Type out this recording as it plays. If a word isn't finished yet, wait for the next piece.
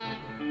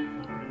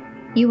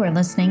You are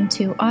listening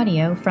to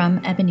audio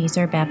from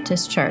Ebenezer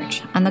Baptist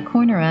Church on the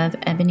corner of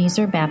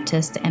Ebenezer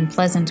Baptist and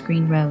Pleasant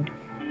Green Road.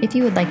 If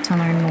you would like to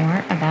learn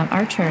more about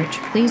our church,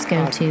 please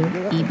go to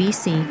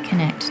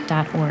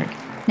ebcconnect.org.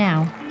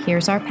 Now,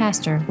 here's our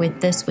pastor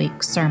with this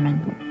week's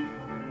sermon.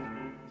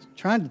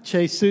 Trying to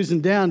chase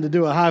Susan down to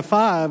do a high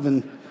five,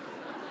 and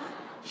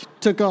she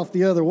took off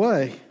the other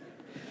way.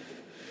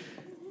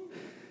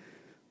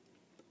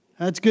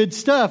 That's good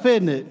stuff,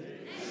 isn't it?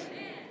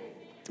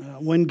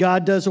 When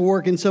God does a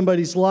work in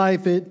somebody's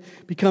life, it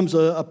becomes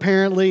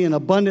apparently and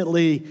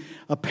abundantly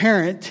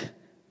apparent.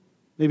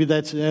 Maybe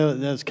that's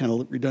kind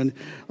of redundant.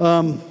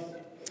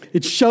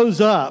 It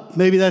shows up.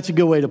 Maybe that's a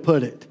good way to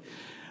put it.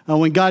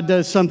 When God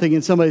does something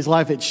in somebody's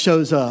life, it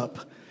shows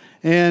up.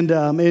 And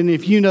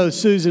if you know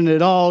Susan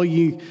at all,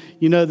 you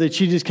know that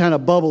she just kind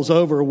of bubbles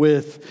over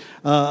with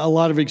a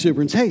lot of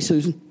exuberance. Hey,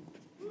 Susan.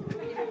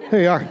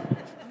 Here you are.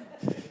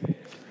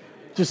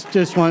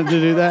 Just wanted to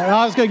do that.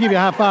 I was going to give you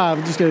a high five.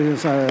 I'm just going to do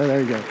this. There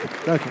you go.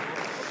 Okay.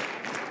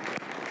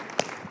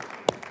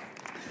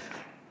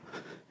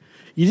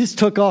 You just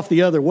took off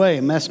the other way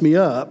and messed me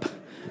up.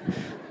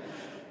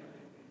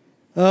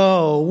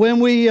 Oh, when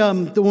we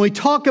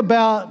talk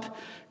about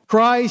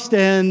Christ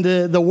and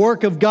the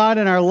work of God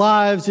in our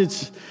lives,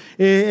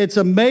 it's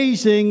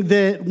amazing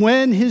that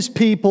when His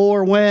people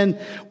or when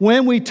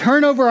we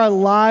turn over our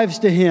lives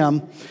to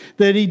Him,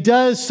 that He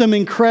does some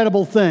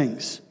incredible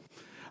things.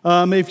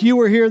 If you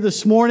were here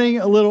this morning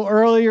a little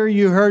earlier,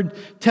 you heard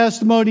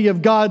testimony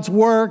of God's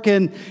work,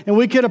 and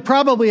we could have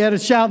probably had a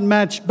shouting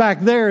match back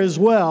there as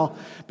well,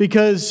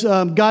 because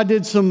God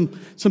did some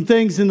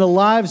things in the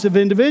lives of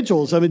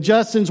individuals. I mean,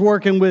 Justin's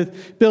working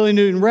with Billy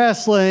Newton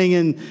Wrestling,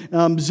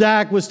 and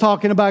Zach was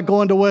talking about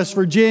going to West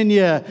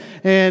Virginia,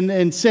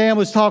 and Sam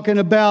was talking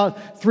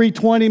about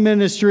 320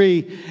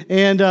 ministry,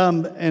 and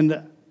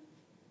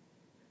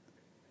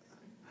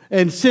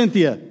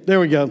Cynthia. There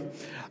we go.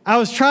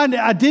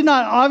 I did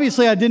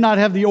not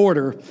have the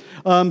order.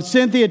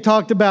 Cynthia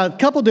talked about a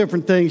couple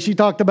different things. She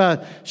talked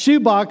about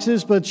shoe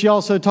boxes, but she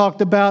also talked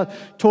about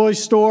Toy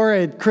Store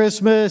at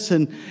Christmas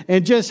and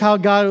just how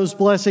God was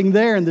blessing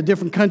there and the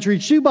different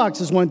countries shoe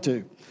boxes went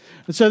to.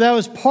 And so that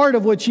was part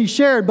of what she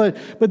shared.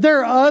 But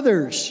there are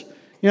others.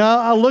 You know,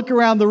 I look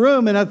around the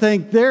room and I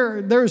think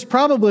there's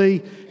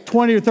probably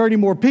 20 or 30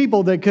 more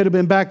people that could have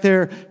been back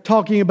there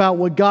talking about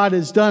what God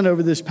has done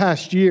over this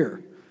past year.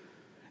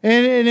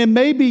 And it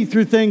may be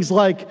through things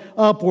like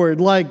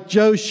Upward, like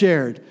Joe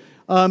shared.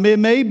 It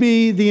may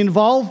be the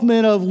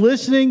involvement of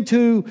listening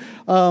to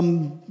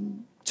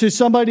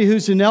somebody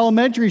who's in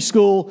elementary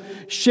school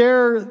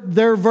share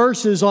their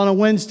verses on a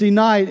Wednesday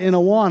night in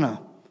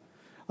Awana.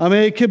 I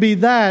mean, it could be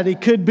that.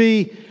 It could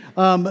be,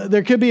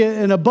 there could be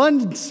an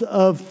abundance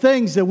of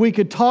things that we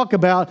could talk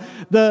about.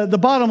 The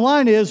bottom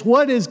line is,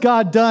 what has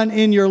God done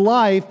in your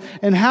life,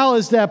 and how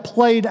has that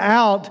played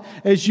out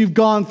as you've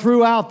gone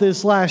throughout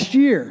this last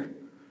year?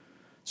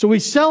 So we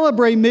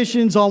celebrate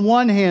missions on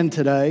one hand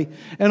today,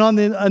 and on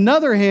the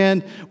another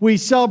hand, we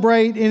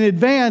celebrate in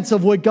advance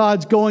of what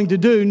God's going to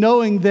do,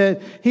 knowing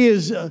that He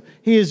is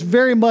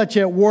very much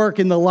at work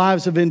in the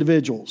lives of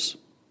individuals.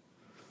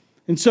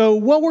 And so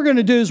what we're going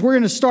to do is we're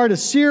going to start a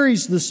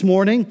series this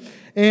morning,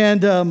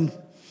 and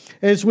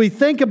as we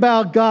think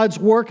about God's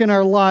work in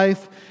our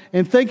life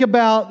and think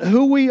about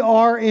who we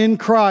are in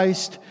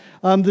Christ,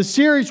 the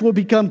series will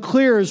become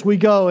clear as we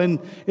go, and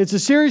it's a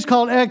series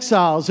called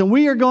Exiles, and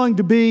we are going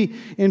to be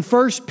in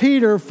 1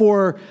 Peter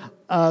for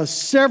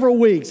several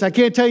weeks. I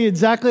can't tell you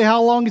exactly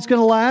how long it's going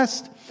to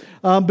last,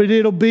 but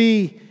it'll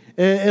be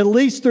at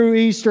least through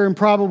Easter and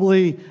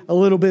probably a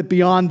little bit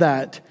beyond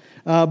that.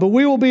 But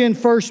we will be in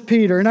 1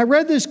 Peter, and I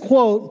read this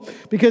quote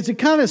because it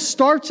kind of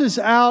starts us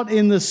out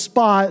in the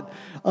spot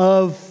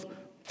of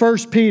 1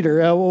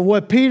 Peter,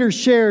 what Peter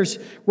shares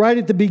right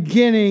at the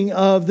beginning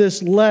of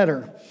this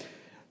letter.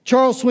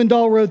 Charles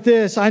Swindoll wrote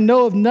this: "I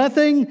know of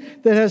nothing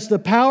that has the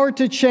power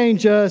to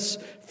change us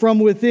from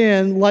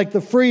within like the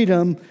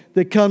freedom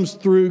that comes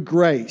through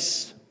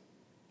grace."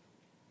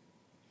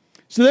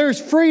 So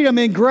there's freedom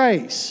in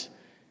grace.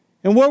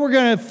 And what we're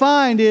going to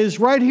find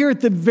is right here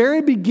at the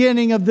very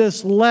beginning of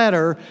this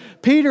letter,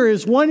 Peter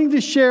is wanting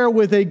to share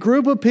with a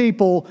group of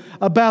people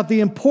about the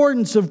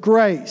importance of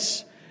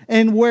grace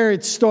and where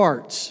it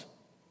starts.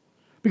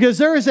 Because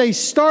there is a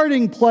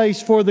starting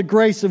place for the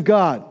grace of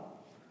God.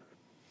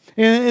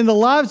 In the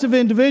lives of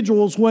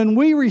individuals, when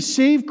we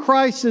receive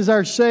Christ as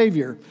our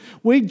Savior,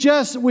 we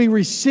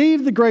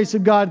receive the grace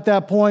of God at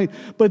that point,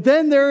 but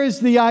then there is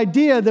the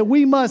idea that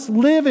we must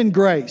live in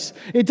grace.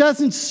 It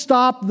doesn't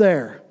stop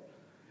there.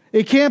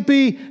 It can't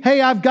be, hey,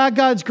 I've got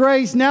God's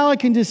grace, now I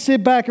can just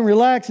sit back and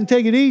relax and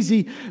take it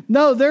easy.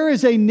 No, there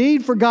is a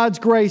need for God's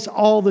grace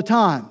all the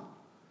time.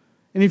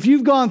 And if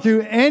you've gone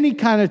through any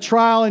kind of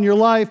trial in your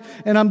life,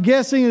 and I'm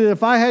guessing that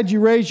if I had you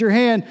raise your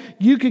hand,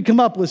 you could come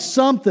up with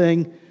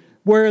something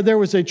where there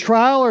was a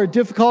trial or a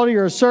difficulty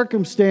or a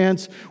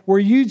circumstance where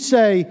you'd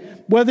say,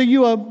 whether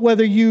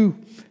you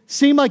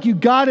seem like you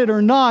got it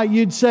or not,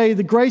 you'd say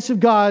the grace of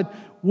God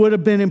would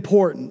have been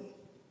important.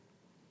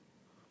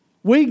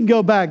 We can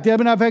go back. Deb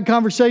and I have had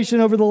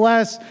conversation over the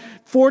last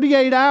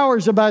 48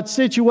 hours about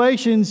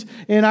situations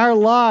in our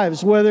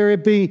lives, whether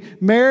it be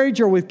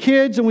marriage or with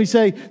kids, and we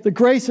say the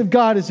grace of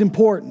God is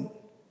important.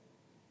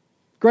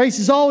 Grace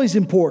is always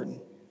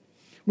important.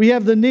 We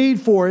have the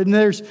need for it, and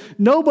there's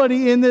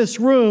nobody in this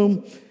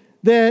room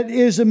that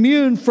is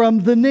immune from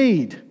the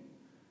need.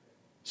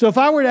 So if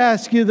I were to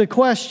ask you the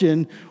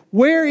question,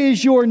 where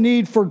is your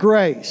need for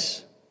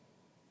grace?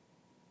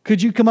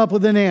 Could you come up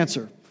with an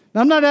answer? Now,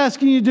 I'm not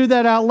asking you to do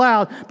that out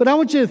loud, but I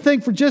want you to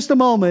think for just a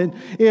moment,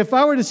 if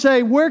I were to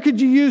say, where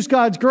could you use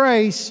God's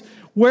grace,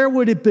 where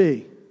would it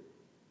be?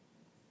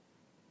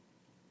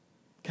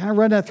 Kind of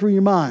run that through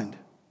your mind.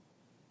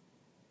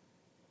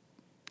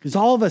 Because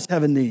all of us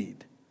have a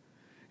need.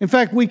 In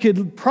fact, we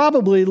could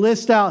probably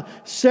list out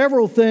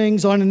several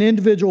things on an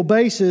individual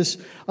basis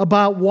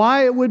about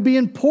why it would be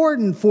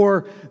important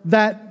for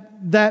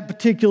that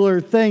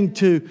particular thing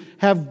to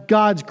have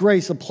God's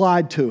grace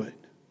applied to it.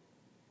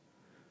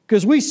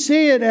 Because we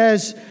see it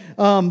as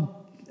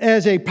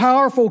a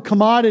powerful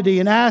commodity,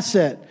 an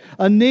asset,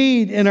 a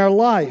need in our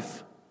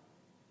life.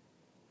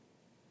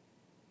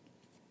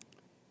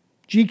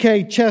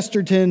 G.K.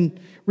 Chesterton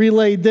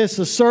relayed this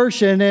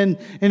assertion, and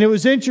it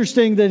was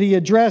interesting that he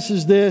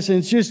addresses this, and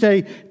it's just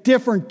a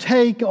different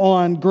take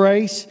on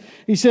grace.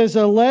 He says,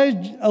 a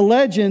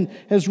legend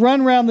has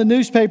run around the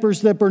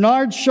newspapers that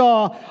Bernard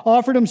Shaw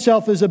offered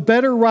himself as a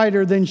better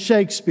writer than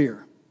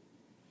Shakespeare.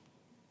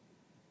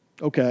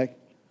 Okay.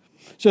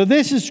 So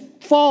this is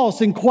false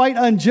and quite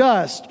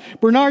unjust.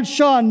 Bernard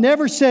Shaw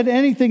never said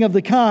anything of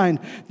the kind.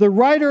 The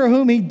writer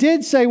whom he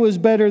did say was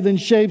better than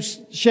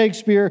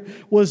Shakespeare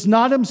was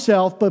not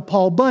himself, but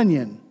Paul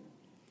Bunyan.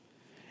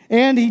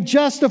 And he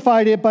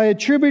justified it by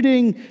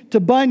attributing to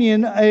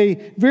Bunyan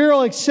a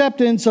virile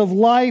acceptance of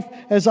life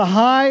as a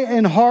high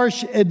and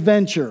harsh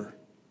adventure.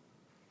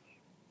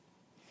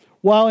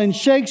 While in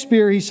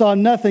Shakespeare he saw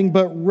nothing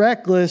but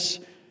reckless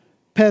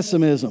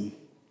pessimism.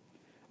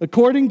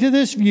 According to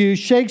this view,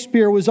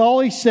 Shakespeare was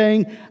always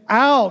saying,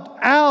 out,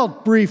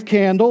 out, brief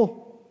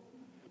candle,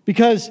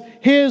 because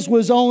his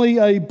was only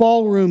a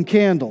ballroom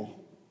candle,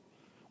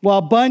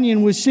 while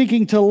Bunyan was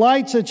seeking to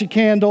light such a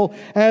candle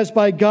as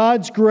by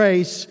God's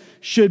grace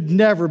should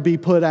never be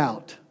put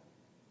out.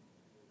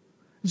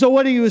 So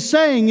what he was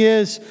saying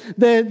is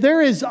that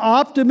there is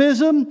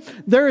optimism,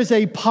 there is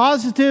a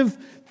positive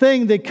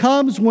thing that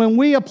comes when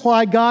we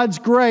apply God's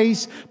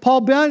grace.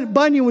 Paul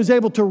Bunyan was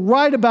able to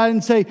write about it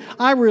and say,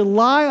 I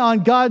rely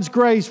on God's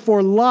grace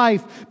for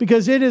life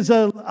because it is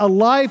a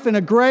life and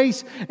a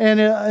grace and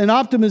an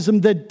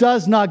optimism that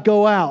does not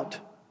go out.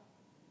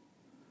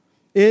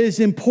 It is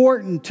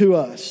important to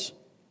us.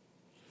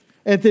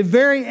 At the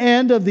very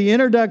end of the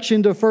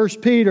introduction to 1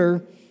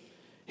 Peter,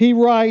 he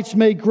writes,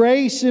 may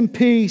grace and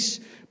peace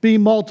be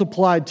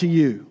multiplied to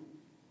you.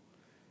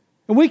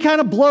 And we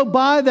kind of blow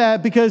by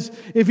that because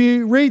if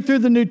you read through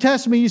the New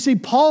Testament, you see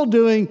Paul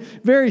doing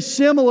very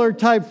similar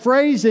type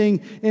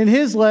phrasing in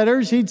his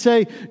letters. He'd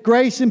say,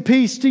 grace and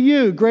peace to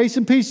you, grace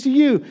and peace to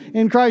you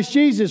in Christ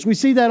Jesus. We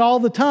see that all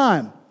the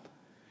time.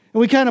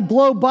 And we kind of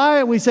blow by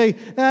it. We say,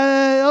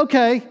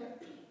 okay.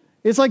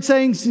 It's like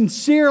saying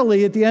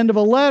sincerely at the end of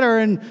a letter,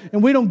 and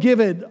we don't give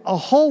it a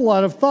whole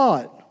lot of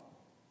thought.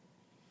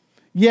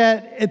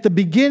 Yet, at the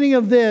beginning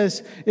of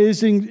this, it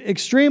is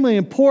extremely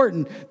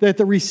important that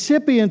the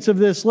recipients of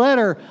this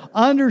letter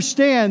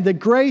understand that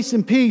grace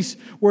and peace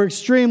were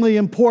extremely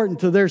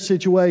important to their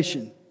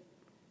situation.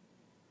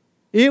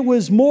 It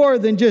was more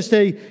than just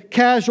a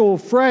casual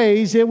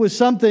phrase. It was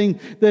something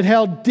that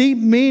held deep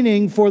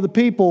meaning for the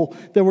people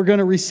that were going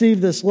to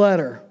receive this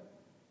letter.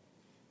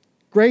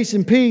 Grace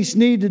and peace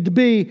needed to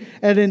be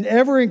at an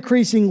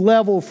ever-increasing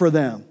level for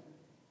them.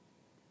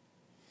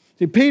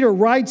 See, Peter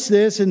writes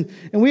this, and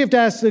we have to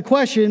ask the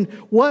question,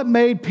 what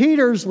made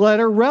Peter's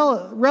letter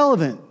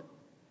relevant?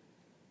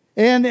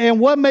 And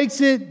what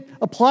makes it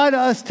apply to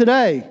us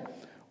today?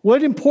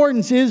 What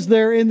importance is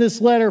there in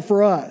this letter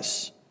for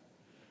us?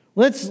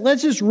 Let's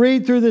just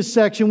read through this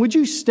section. Would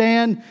you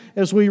stand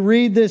as we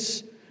read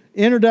this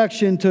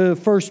introduction to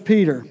 1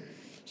 Peter?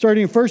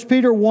 Starting in 1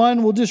 Peter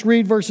 1, we'll just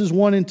read verses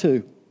 1 and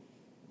 2.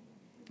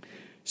 It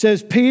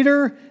says,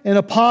 Peter, an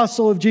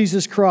apostle of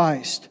Jesus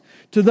Christ,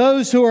 to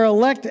those who are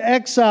elect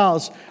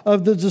exiles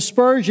of the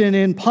dispersion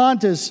in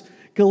Pontus,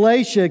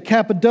 Galatia,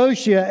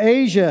 Cappadocia,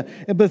 Asia,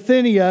 and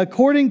Bithynia,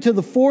 according to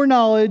the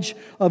foreknowledge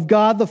of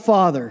God the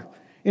Father,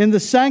 in the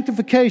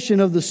sanctification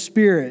of the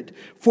Spirit,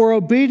 for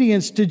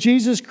obedience to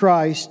Jesus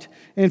Christ,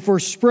 and for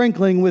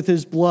sprinkling with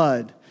His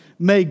blood.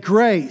 May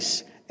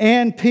grace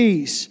and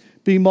peace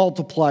be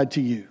multiplied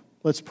to you.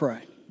 Let's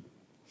pray.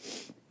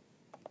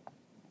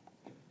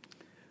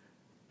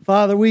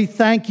 Father, we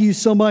thank you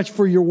so much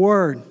for your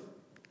word.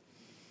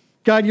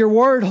 God, your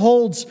word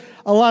holds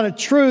a lot of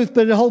truth,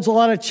 but it holds a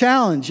lot of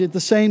challenge at the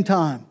same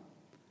time.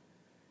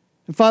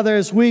 And Father,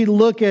 as we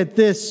look at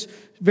this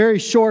very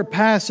short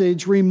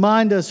passage,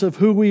 remind us of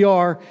who we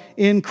are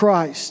in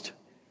Christ.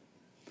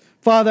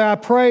 Father, I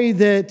pray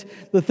that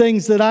the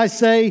things that I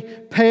say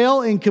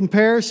pale in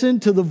comparison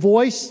to the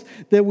voice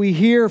that we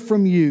hear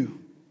from you.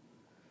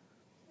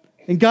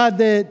 And God,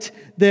 that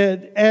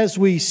as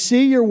we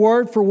see your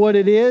word for what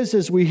it is,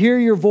 as we hear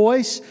your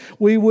voice,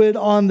 we would,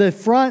 on the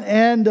front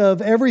end of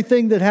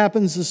everything that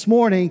happens this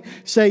morning,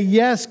 say,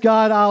 yes,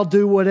 God, I'll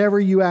do whatever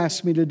you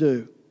ask me to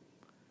do.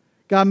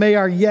 God, may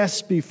our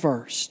yes be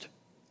first.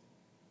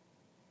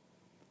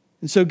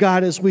 And so,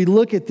 God, as we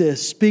look at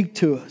this, speak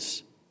to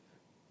us.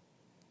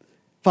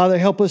 Father,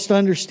 help us to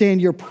understand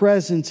your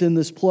presence in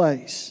this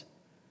place.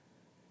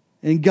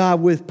 And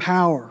God, with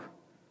power,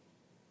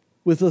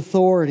 with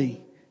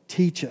authority,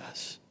 teach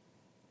us.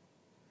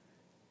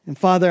 And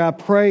Father, I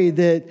pray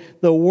that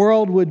the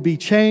world would be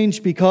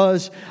changed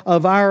because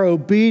of our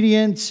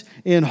obedience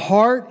in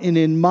heart and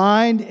in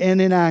mind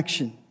and in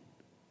action.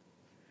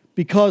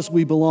 Because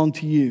we belong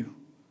to you.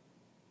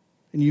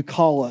 And you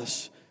call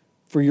us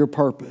for your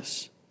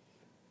purpose.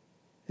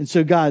 And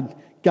so God,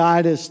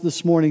 guide us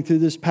this morning through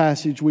this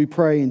passage, we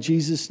pray in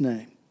Jesus'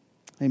 name.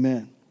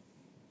 Amen.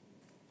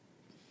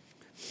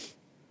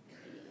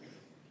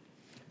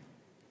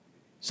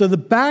 So the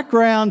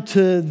background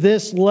to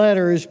this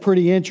letter is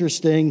pretty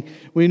interesting.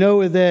 We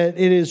know that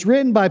it is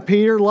written by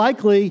Peter.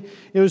 Likely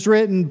it was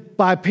written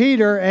by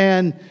Peter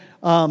and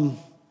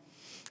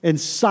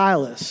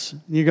Silas.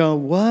 You go,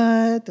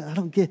 what? I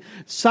don't get.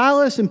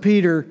 Silas and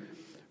Peter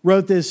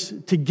wrote this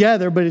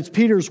together, but it's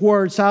Peter's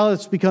word.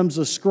 Silas becomes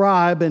a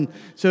scribe, and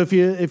so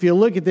if you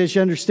look at this,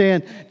 you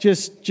understand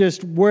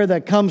just where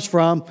that comes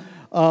from.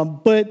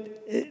 But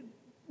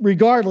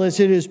regardless,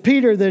 it is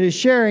Peter that is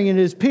sharing, and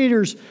it is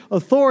Peter's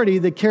authority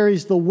that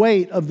carries the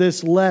weight of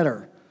this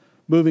letter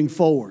moving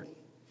forward.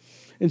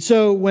 And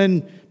so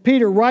when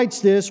Peter writes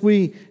this,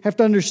 we have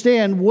to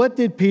understand, what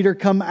did Peter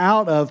come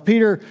out of?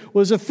 Peter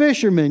was a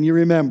fisherman, you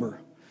remember.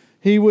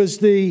 He was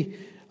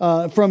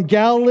from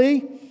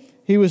Galilee.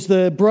 He was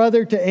the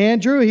brother to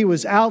Andrew. He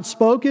was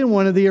outspoken,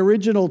 one of the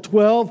original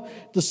 12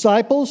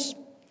 disciples.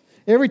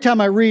 Every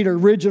time I read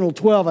original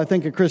 12, I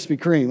think of Krispy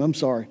Kreme. I'm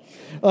sorry.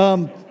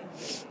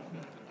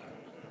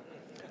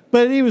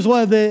 But he was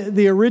one of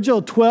the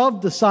original 12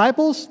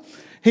 disciples.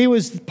 He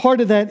was part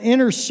of that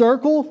inner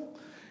circle.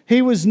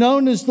 He was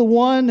known as the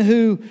one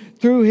who,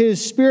 through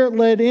his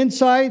Spirit-led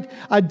insight,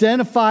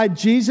 identified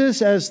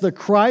Jesus as the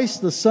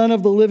Christ, the Son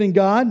of the living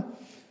God.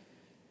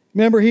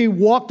 Remember, he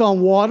walked on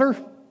water.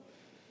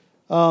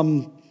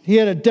 He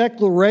had a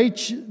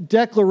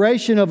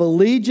declaration of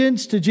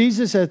allegiance to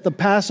Jesus at the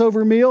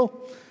Passover meal.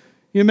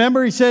 You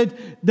remember, he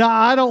said, no,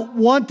 I don't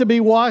want to be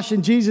washed.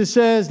 And Jesus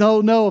says,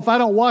 no, if I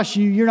don't wash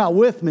you, you're not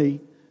with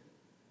me.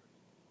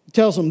 He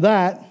tells him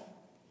that.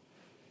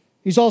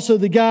 He's also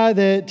the guy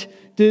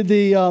that did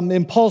the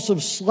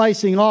impulsive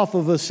slicing off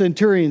of a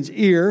centurion's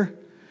ear.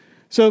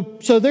 So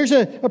there's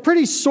a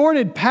pretty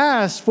sordid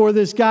past for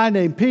this guy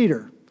named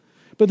Peter.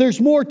 But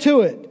there's more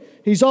to it.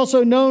 He's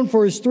also known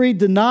for his 3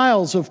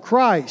 denials of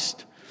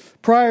Christ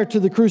prior to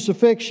the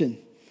crucifixion.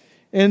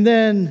 And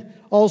then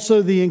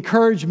also the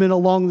encouragement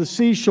along the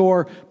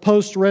seashore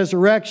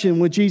post-resurrection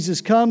when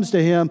Jesus comes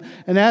to him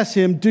and asks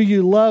him, do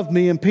you love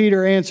me? And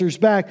Peter answers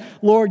back,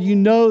 Lord, you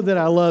know that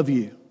I love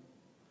you.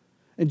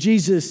 And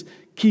Jesus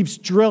keeps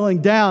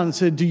drilling down and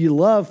said, do you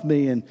love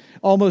me? And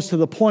almost to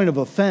the point of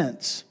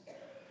offense.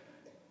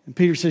 And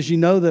Peter says, you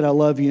know that I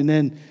love you. And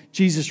then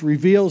Jesus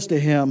reveals to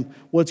him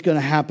what's going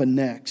to happen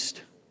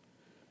next.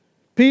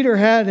 Peter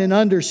had an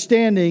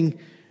understanding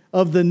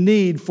of the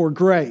need for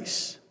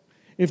grace.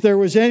 If there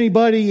was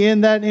anybody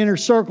in that inner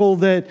circle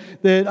that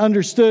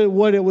understood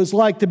what it was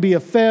like to be a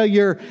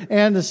failure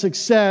and a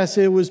success,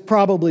 it was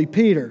probably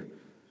Peter.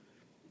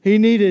 He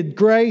needed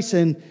grace,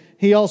 and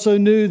he also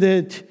knew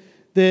that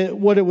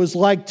what it was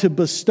like to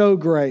bestow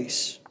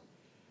grace.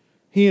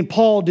 He and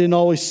Paul didn't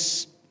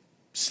always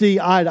see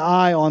eye to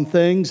eye on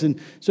things,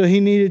 and so he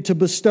needed to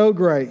bestow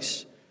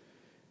grace.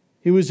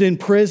 He was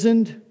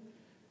imprisoned,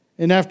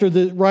 and after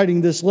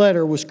writing this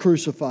letter, was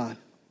crucified.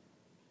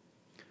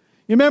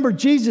 You remember,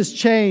 Jesus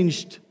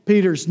changed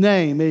Peter's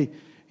name. He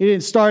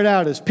didn't start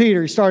out as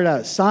Peter. He started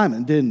out as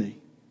Simon, didn't he?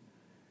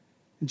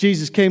 And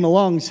Jesus came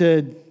along and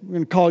said, we're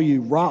going to call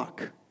you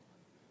Rock.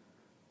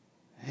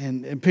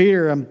 And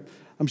Peter,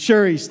 I'm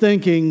sure he's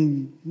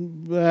thinking,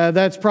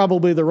 that's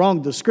probably the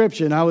wrong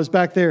description. I was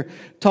back there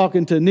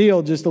talking to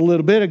Neil just a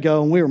little bit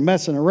ago, and we were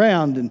messing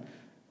around. And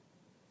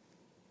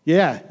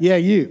yeah,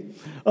 you.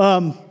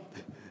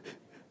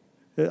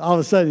 All of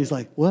a sudden, he's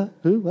like, what?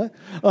 Who? What?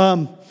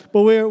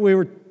 But we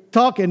were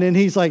talking, and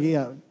he's like,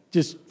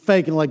 just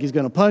faking like he's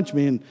going to punch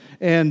me.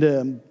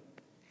 And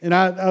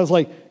I was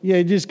like,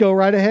 yeah, just go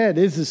right ahead.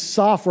 This is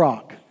soft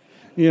rock.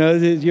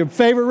 It's your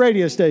favorite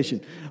radio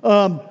station.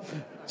 But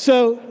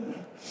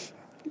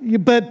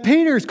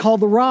Peter's called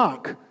the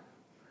Rock.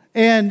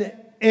 And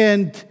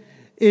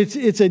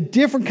it's a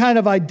different kind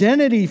of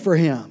identity for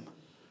him.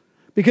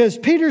 Because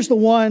Peter's the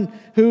one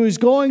who is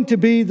going to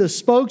be the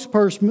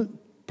spokesperson,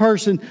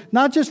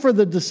 not just for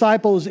the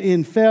disciples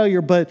in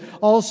failure, but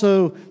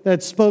also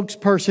that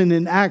spokesperson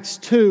in Acts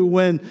 2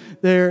 when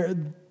they're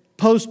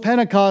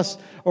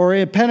post-Pentecost or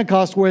at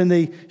Pentecost when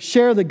they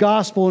share the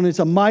gospel and it's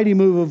a mighty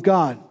move of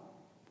God.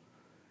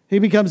 He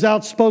becomes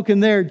outspoken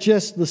there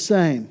just the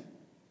same.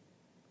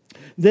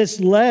 This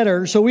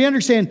letter, so we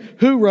understand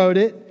who wrote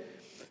it.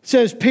 It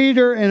says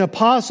Peter, an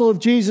apostle of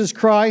Jesus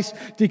Christ,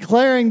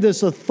 declaring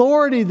this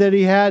authority that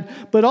he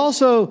had, but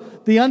also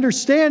the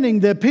understanding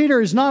that Peter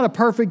is not a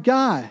perfect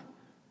guy.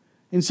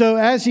 And so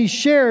as he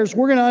shares,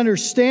 we're going to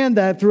understand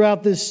that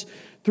throughout this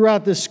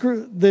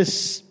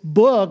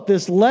book,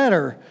 this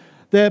letter,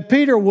 that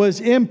Peter was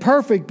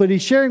imperfect, but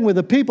he's sharing with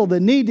the people that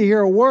need to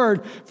hear a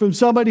word from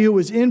somebody who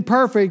was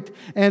imperfect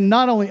and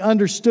not only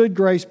understood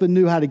grace, but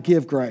knew how to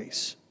give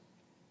grace.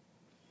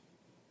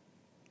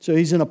 So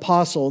he's an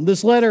apostle. And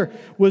this letter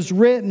was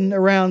written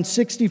around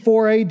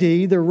 64 AD.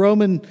 The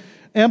Roman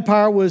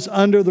Empire was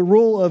under the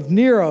rule of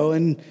Nero.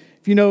 And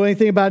if you know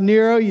anything about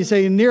Nero, you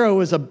say Nero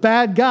was a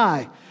bad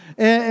guy.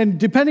 And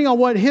depending on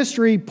what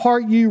history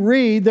part you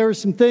read, there were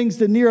some things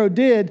that Nero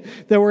did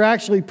that were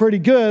actually pretty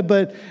good.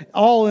 But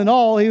all in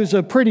all, he was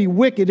a pretty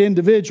wicked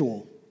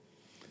individual.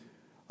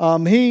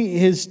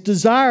 His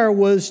desire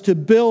was to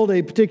build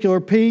a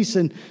particular peace,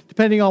 and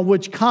depending on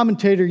which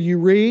commentator you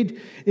read,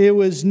 it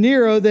was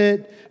Nero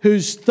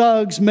whose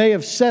thugs may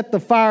have set the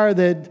fire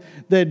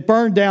that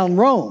burned down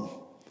Rome.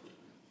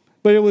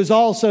 But it was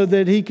also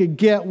that he could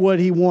get what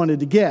he wanted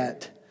to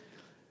get.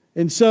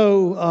 And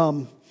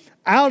so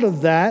out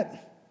of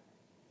that,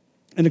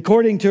 and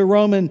according to a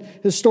Roman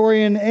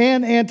historian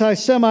and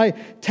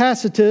anti-Semite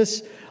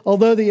Tacitus,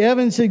 although the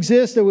evidence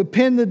exists that would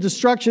pin the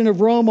destruction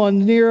of Rome on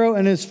Nero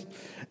and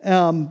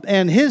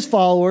his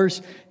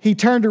followers, he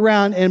turned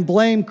around and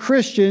blamed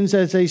Christians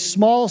as a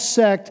small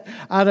sect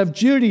out of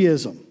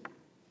Judaism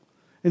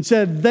and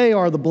said they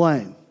are the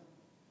blame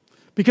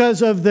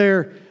because of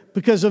their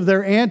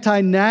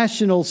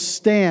anti-national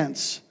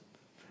stance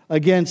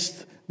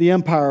against the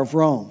Empire of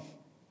Rome.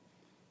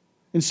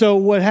 And so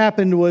what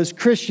happened was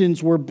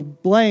Christians were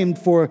blamed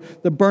for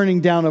the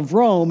burning down of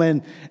Rome.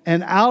 And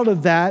out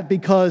of that,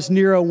 because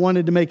Nero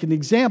wanted to make an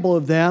example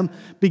of them,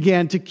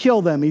 began to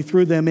kill them. He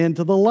threw them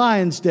into the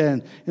lion's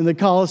den in the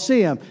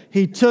Colosseum.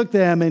 He took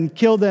them and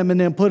killed them and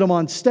then put them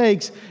on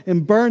stakes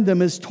and burned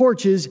them as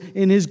torches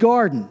in his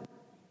garden.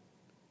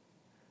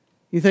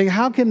 You think,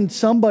 how can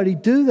somebody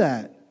do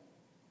that?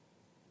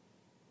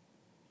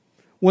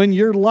 When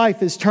your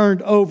life is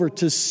turned over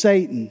to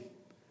Satan,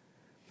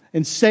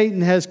 and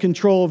Satan has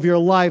control of your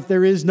life,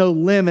 there is no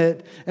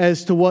limit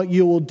as to what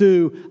you will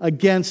do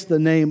against the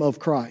name of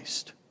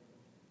Christ.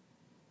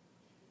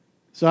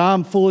 So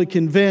I'm fully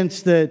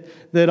convinced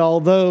that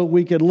although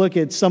we could look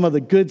at some of the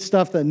good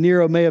stuff that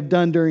Nero may have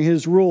done during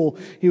his rule,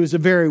 he was a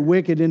very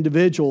wicked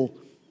individual.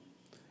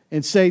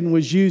 And Satan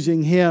was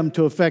using him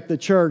to affect the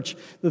church.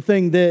 The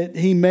thing that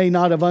he may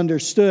not have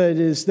understood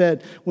is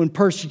that when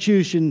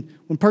persecution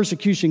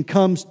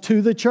comes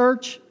to the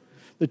church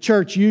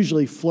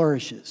usually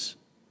flourishes.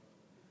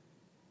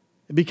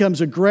 It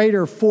becomes a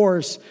greater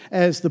force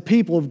as the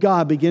people of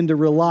God begin to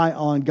rely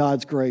on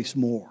God's grace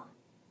more.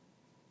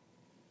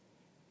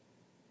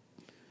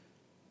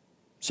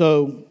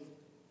 So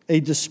a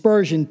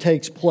dispersion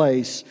takes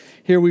place.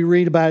 Here we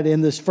read about it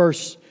in this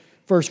first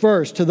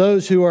verse. To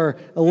those who are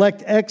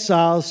elect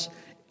exiles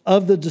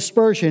of the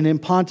dispersion in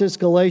Pontus,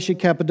 Galatia,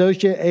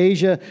 Cappadocia,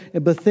 Asia,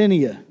 and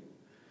Bithynia.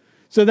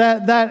 So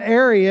that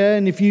area,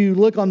 and if you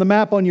look on the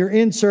map on your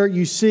insert,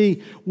 you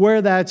see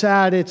where that's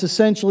at. It's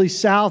essentially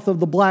south of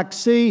the Black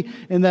Sea,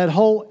 and that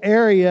whole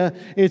area,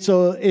 it's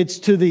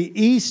to the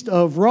east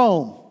of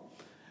Rome.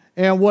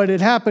 And what had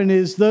happened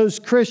is those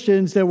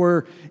Christians that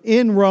were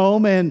in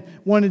Rome and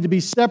wanted to be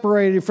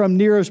separated from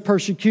Nero's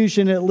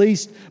persecution, at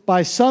least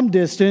by some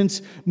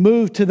distance,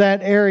 moved to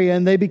that area,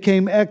 and they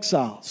became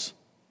exiles.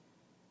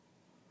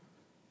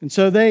 And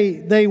so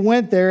they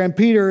went there, and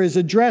Peter is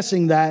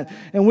addressing that.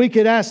 And we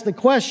could ask the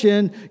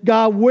question,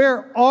 God,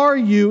 where are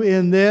you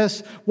in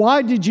this?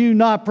 Why did you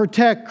not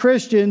protect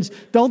Christians?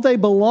 Don't they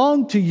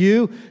belong to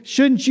you?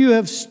 Shouldn't you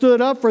have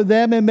stood up for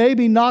them and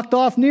maybe knocked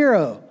off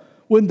Nero?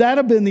 Wouldn't that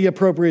have been the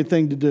appropriate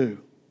thing to do?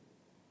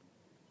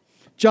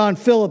 John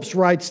Phillips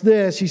writes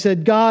this. He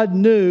said, God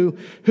knew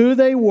who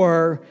they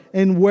were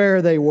and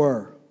where they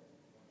were.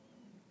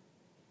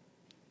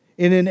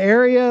 In an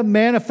area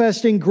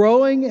manifesting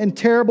growing and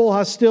terrible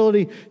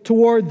hostility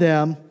toward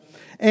them,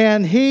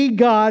 and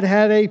God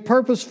had a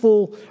purpose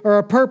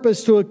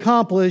to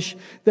accomplish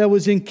that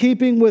was in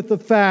keeping with the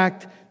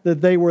fact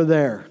that they were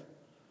there.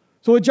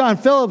 So what John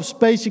Phillips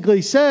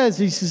basically says,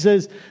 he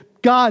says,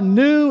 God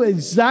knew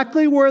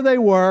exactly where they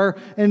were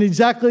and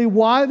exactly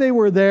why they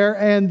were there,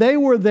 and they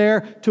were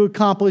there to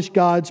accomplish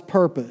God's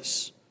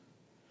purpose.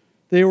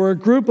 They were a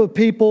group of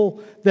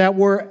people that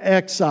were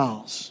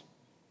exiles.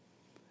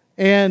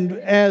 And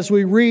as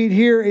we read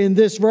here in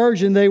this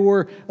version, they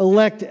were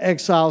elect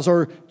exiles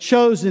or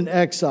chosen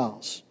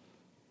exiles.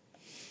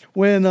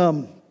 When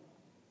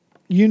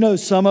you know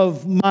some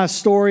of my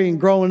story and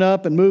growing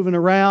up and moving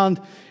around,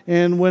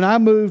 and when I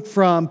moved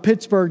from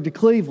Pittsburgh to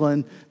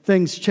Cleveland,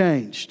 things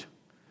changed.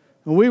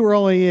 And we were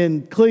only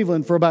in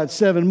Cleveland for about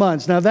 7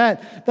 months. Now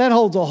that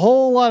holds a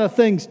whole lot of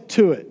things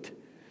to it.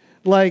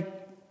 Like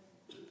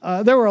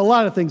there were a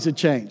lot of things that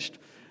changed.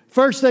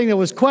 First thing that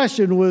was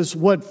questioned was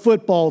what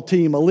football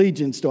team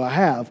allegiance do I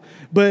have?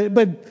 But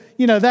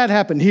you know, that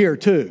happened here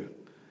too.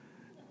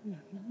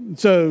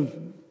 So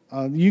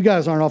you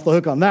guys aren't off the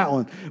hook on that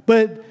one.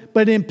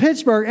 But in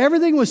Pittsburgh,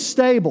 everything was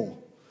stable.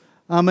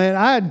 I mean,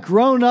 I had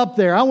grown up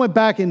there. I went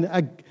back and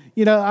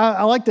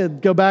I like to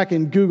go back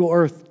and Google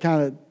Earth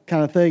kind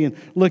of thing and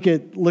look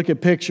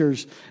at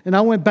pictures. And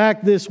I went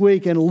back this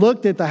week and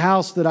looked at the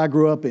house that I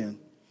grew up in.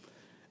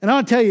 And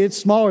I'll tell you, it's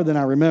smaller than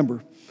I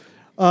remember.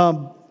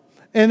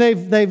 And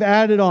they've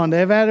added on.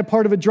 They've added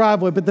part of a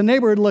driveway, but the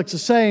neighborhood looks the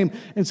same.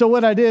 And so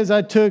what I did is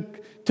I took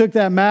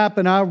that map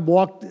and I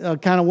walked,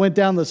 kind of went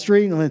down the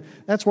street and went,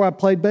 that's where I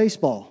played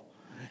baseball,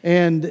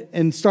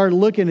 and started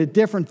looking at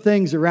different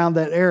things around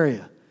that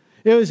area.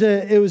 It was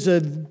a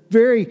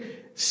very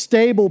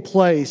stable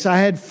place. I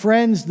had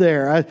friends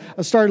there.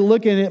 I started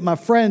looking at my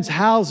friends'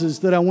 houses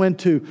that I went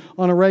to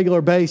on a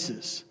regular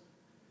basis.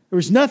 There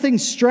was nothing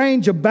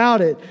strange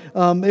about it.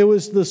 It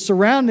was the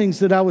surroundings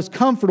that I was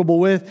comfortable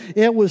with.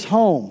 It was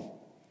home.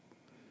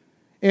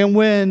 And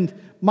when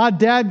my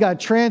dad got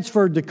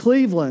transferred to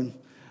Cleveland,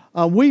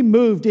 we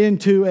moved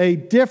into a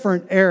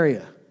different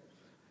area.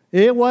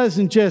 It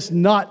wasn't just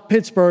not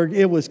Pittsburgh,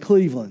 it was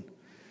Cleveland.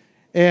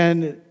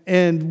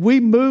 And we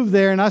moved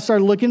there, and I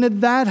started looking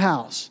at that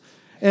house.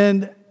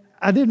 And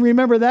I didn't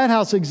remember that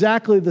house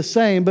exactly the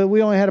same, but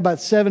we only had about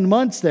 7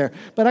 months there.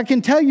 But I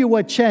can tell you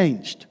what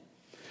changed.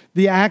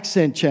 The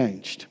accent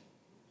changed.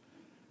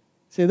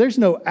 See, there's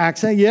no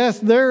accent. Yes,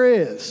 there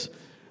is.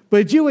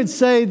 But you would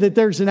say that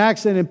there's an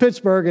accent in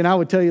Pittsburgh, and I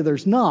would tell you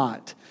there's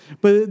not.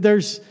 But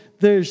there's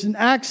an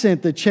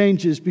accent that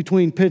changes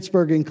between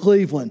Pittsburgh and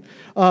Cleveland.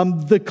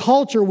 The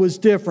culture was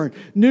different.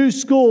 New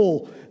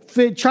school,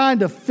 trying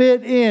to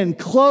fit in.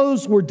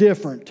 Clothes were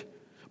different.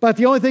 But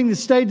the only thing that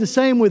stayed the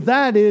same with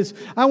that is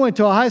I went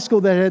to a high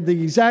school that had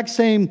the exact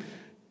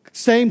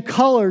same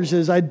colors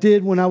as I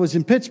did when I was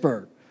in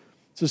Pittsburgh.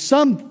 So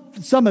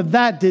some of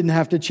that didn't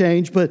have to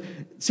change, but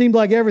it seemed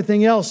like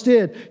everything else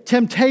did.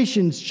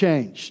 Temptations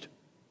changed.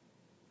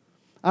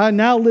 I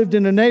now lived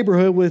in a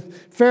neighborhood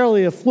with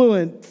fairly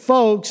affluent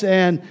folks,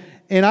 and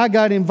I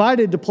got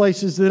invited to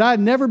places that I'd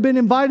never been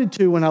invited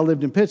to when I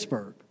lived in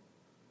Pittsburgh.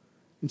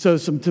 And so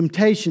some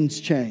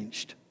temptations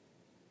changed.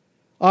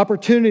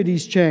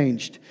 Opportunities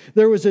changed.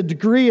 There was a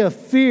degree of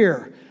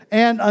fear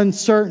and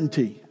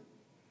uncertainty.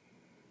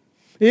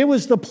 It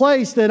was the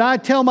place that I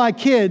tell my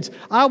kids,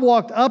 I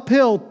walked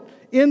uphill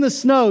in the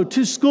snow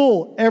to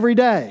school every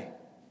day.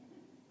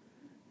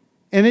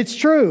 And it's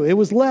true, it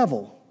was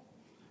level.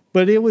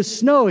 But it was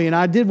snowy, and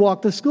I did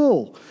walk to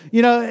school.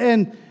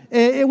 And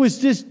it was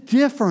just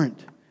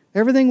different.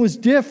 Everything was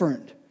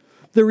different.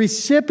 The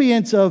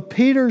recipients of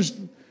Peter's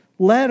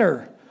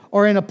letter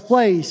are in a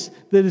place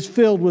that is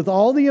filled with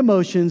all the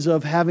emotions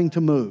of having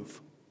to move.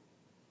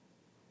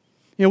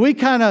 We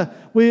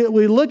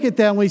look at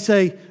that and we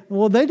say,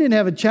 well, they didn't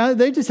have a challenge.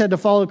 They just had to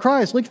follow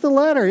Christ. Look at the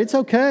letter. It's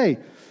okay.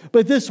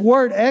 But this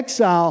word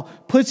exile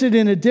puts it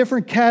in a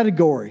different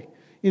category.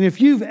 And if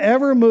you've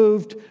ever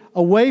moved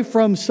away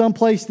from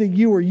someplace that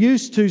you were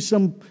used to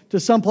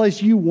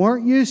someplace you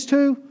weren't used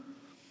to,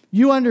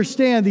 you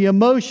understand the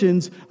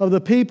emotions of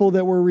the people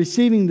that were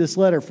receiving this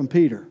letter from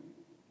Peter.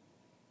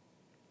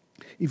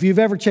 If you've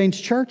ever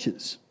changed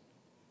churches,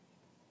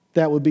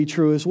 that would be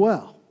true as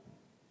well.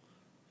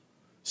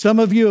 Some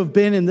of you have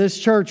been in this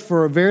church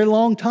for a very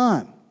long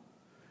time,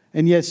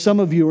 and yet some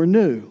of you are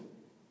new.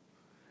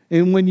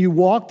 And when you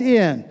walked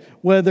in,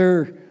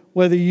 whether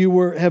you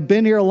have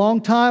been here a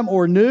long time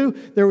or new,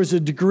 there was a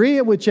degree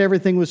at which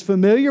everything was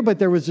familiar, but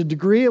there was a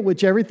degree at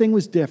which everything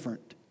was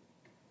different.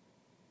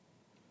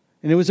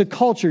 And it was a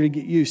culture to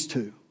get used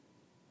to.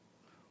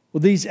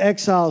 Well, these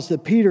exiles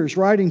that Peter's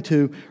writing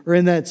to are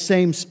in that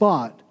same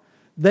spot.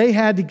 They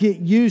had to get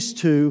used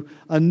to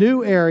a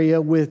new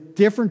area with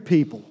different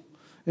people.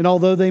 And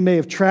although they may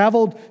have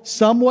traveled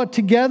somewhat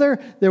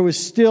together, they were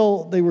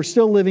still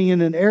living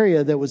in an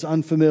area that was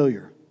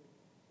unfamiliar.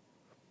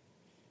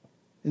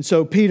 And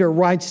so Peter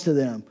writes to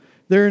them.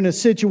 They're in a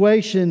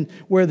situation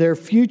where their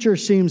future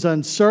seems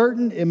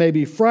uncertain. It may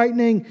be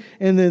frightening.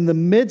 And in the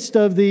midst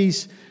of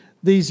these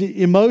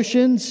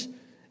emotions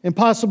and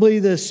possibly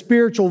the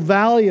spiritual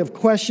valley of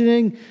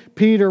questioning,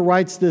 Peter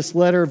writes this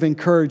letter of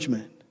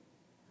encouragement,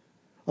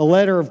 a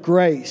letter of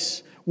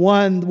grace,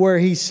 one where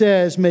he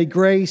says, may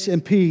grace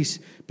and peace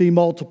be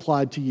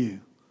multiplied to you.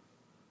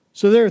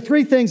 So there are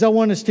three things I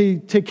want us to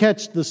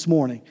catch this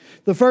morning.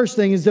 The first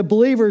thing is that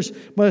believers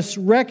must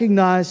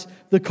recognize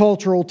the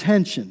cultural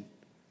tension.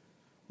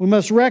 We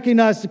must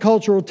recognize the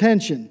cultural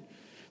tension.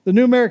 The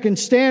New American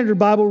Standard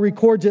Bible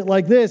records it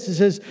like this. It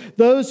says,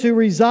 those who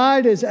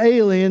reside as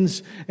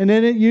aliens, and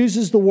then it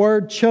uses the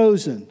word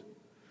chosen.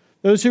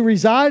 Those who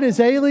reside as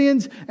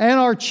aliens and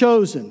are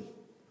chosen.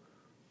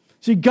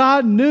 See,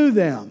 God knew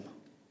them.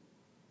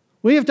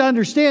 We have to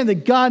understand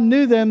that God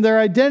knew them. Their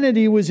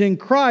identity was in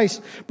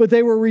Christ, but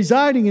they were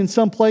residing in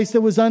some place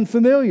that was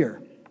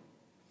unfamiliar.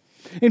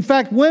 In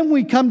fact, when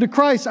we come to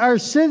Christ, our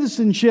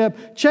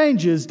citizenship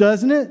changes,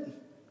 doesn't it?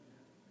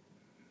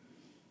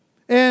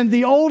 And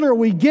the older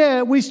we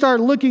get, we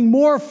start looking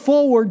more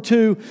forward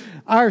to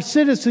our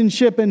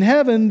citizenship in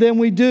heaven than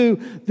we do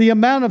the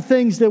amount of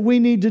things that we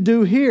need to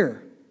do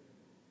here.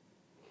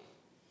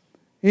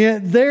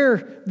 And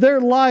their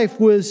life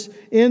was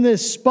in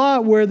this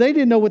spot where they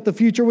didn't know what the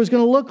future was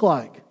going to look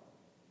like.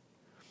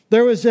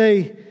 There was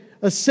a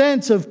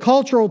sense of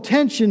cultural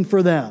tension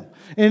for them.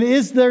 And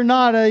is there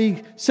not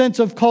a sense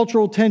of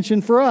cultural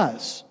tension for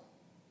us?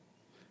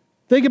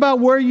 Think about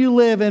where you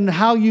live and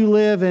how you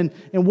live and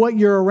what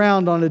you're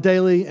around on a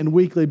daily and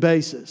weekly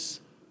basis.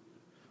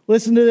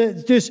 Listen to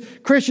this.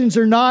 Just Christians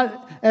are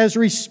not as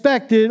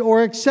respected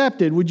or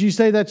accepted. Would you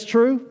say that's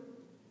true?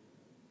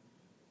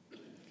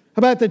 How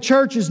about the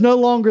church is no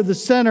longer the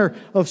center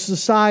of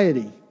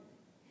society?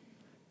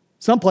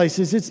 Some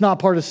places it's not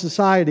part of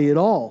society at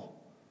all.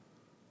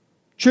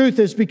 Truth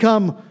has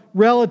become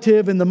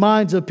relative in the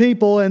minds of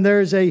people, and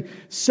there's a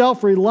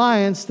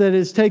self-reliance that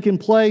has taken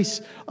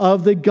place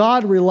of the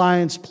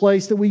God-reliance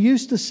place that we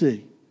used to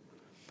see.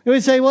 And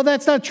we say, well,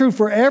 that's not true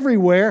for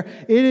everywhere.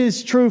 It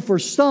is true for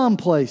some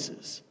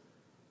places.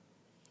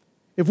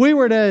 If we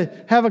were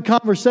to have a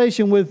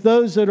conversation with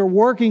those that are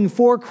working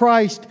for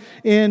Christ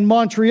in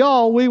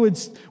Montreal, we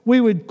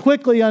would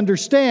quickly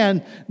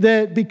understand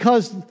that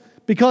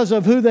because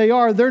of who they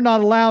are, they're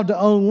not allowed to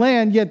own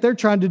land, yet they're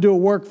trying to do a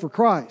work for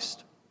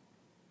Christ.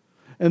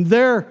 And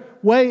their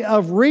way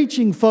of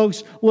reaching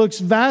folks looks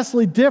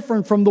vastly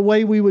different from the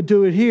way we would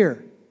do it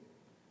here.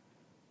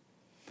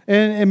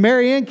 And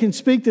Mary Ann can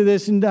speak to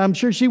this, and I'm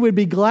sure she would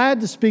be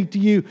glad to speak to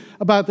you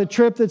about the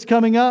trip that's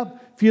coming up.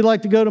 If you'd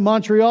like to go to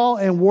Montreal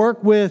and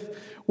work with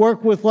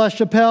La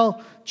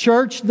Chapelle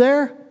Church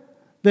there,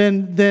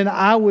 then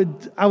I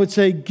would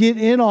say get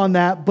in on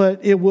that,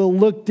 but it will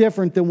look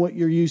different than what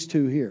you're used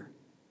to here.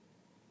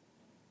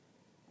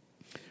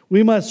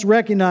 We must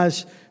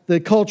recognize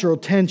the cultural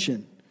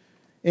tension.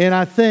 And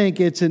I think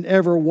it's an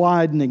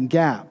ever-widening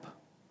gap.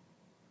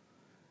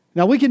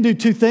 Now, we can do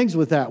two things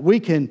with that. We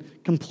can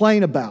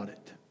complain about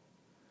it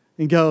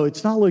and go,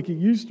 it's not like it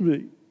used to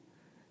be,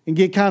 and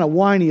get kind of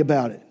whiny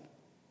about it.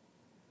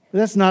 But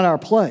that's not our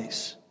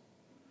place.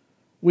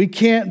 We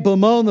can't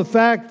bemoan the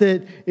fact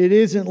that it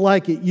isn't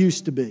like it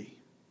used to be.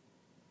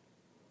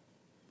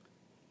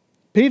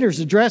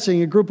 Peter's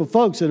addressing a group of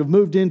folks that have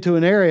moved into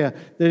an area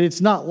that it's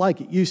not like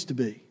it used to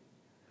be.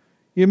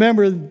 You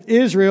remember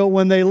Israel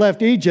when they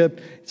left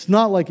Egypt, it's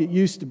not like it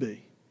used to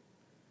be.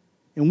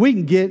 And we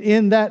can get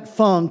in that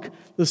funk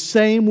the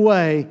same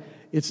way,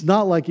 it's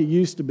not like it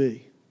used to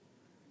be.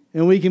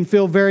 And we can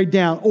feel very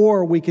down,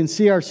 or we can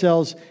see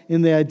ourselves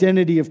in the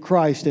identity of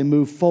Christ and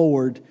move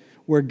forward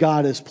where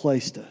God has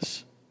placed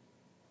us.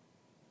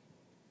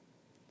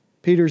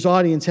 Peter's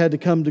audience had to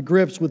come to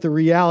grips with the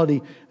reality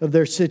of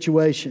their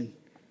situation.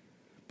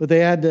 But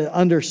they had to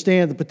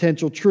understand the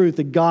potential truth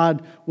that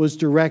God was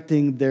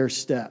directing their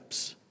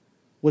steps.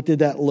 What did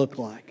that look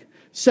like?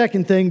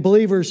 Second thing,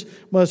 believers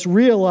must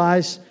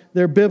realize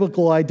their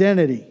biblical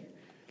identity.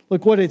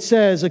 Look what it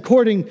says,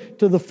 according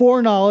to the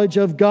foreknowledge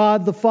of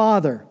God the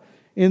Father,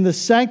 in the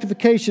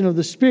sanctification of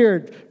the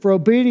Spirit, for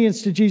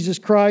obedience to Jesus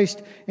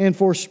Christ and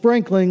for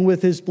sprinkling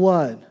with His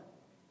blood.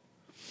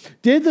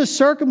 Did the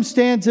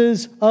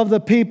circumstances of the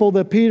people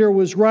that Peter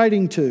was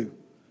writing to,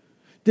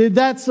 did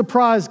that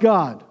surprise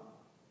God?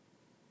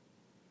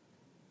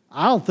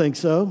 I don't think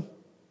so.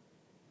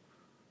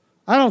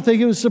 I don't think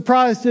he was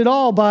surprised at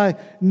all by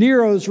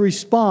Nero's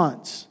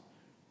response.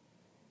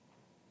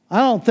 I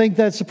don't think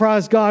that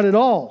surprised God at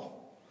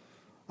all.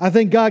 I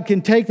think God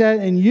can take that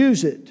and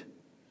use it.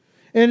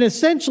 And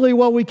essentially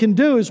what we can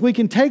do is we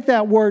can take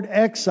that word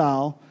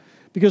exile,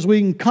 because we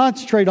can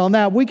concentrate on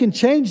that. We can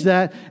change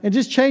that and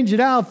just change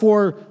it out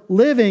for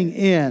living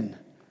in.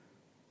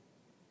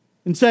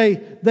 And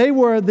say they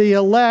were the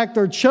elect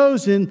or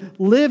chosen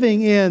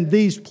living in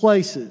these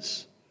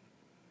places.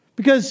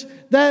 Because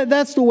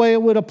that's the way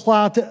it would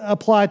apply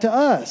to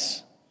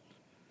us.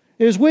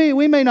 Is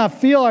we may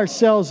not feel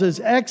ourselves as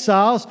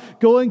exiles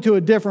going to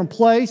a different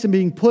place and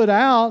being put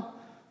out,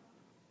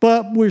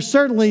 but we're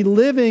certainly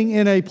living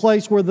in a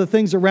place where the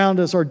things around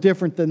us are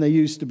different than they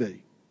used to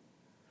be.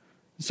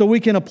 So we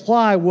can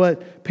apply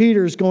what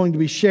Peter's going to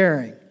be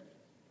sharing.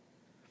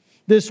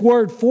 This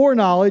word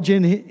foreknowledge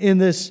in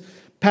this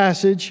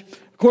passage,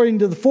 according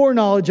to the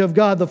foreknowledge of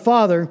God the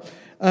Father,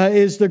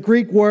 is the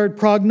Greek word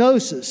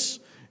prognosis.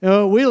 You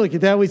know, we look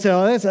at that, we say,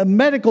 oh, that's a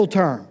medical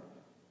term.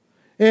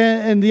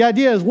 And the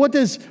idea is, what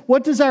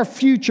does our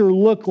future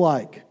look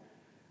like?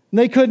 And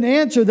they couldn't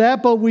answer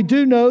that, but we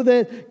do know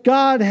that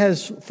God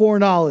has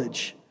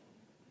foreknowledge.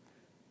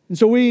 And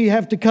so we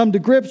have to come to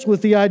grips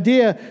with the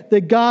idea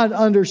that God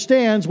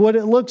understands what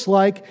it looks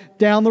like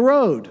down the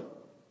road.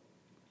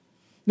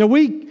 Now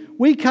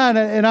we kind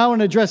of, and I want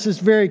to address this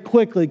very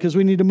quickly because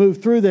we need to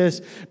move through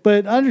this,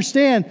 but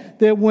understand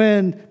that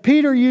when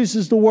Peter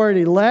uses the word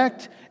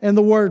elect and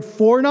the word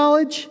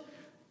foreknowledge,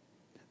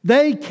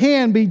 they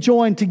can be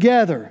joined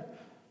together.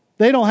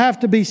 They don't have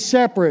to be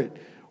separate.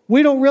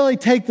 We don't really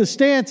take the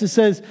stance that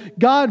says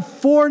God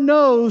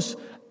foreknows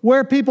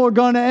where people are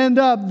going to end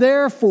up.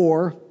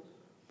 Therefore,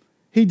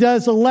 He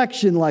does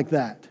election like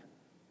that.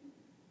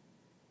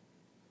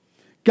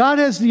 God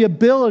has the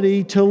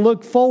ability to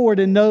look forward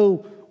and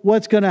know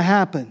what's going to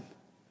happen.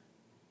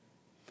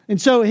 And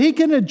so he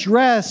can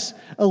address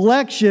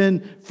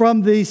election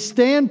from the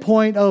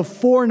standpoint of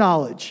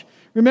foreknowledge.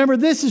 Remember,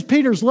 this is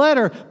Peter's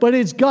letter, but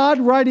it's God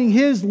writing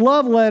his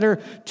love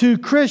letter to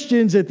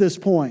Christians at this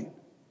point.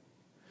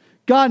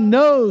 God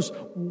knows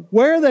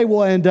where they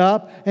will end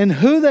up and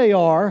who they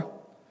are,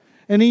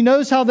 and he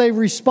knows how they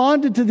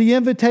responded to the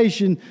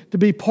invitation to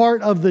be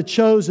part of the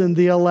chosen,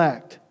 the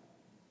elect.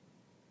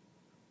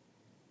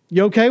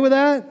 You okay with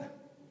that?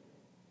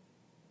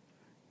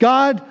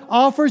 God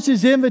offers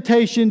his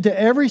invitation to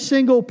every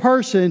single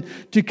person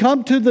to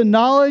come to the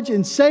knowledge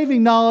and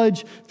saving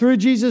knowledge through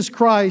Jesus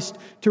Christ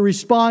to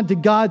respond to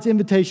God's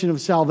invitation of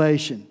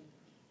salvation.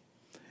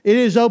 It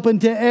is open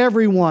to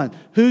everyone,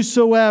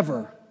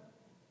 whosoever.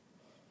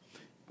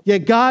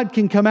 Yet God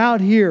can come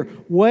out here,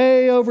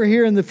 way over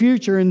here in the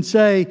future and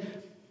say,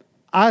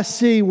 I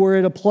see where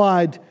it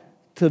applied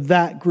to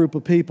that group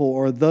of people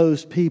or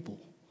those people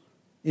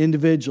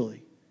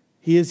individually.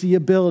 He has the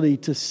ability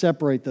to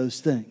separate those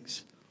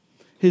things.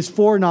 His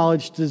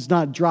foreknowledge does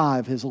not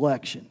drive his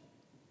election.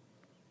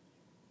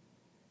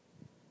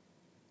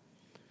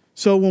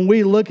 So when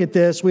we look at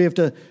this,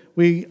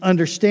 we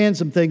understand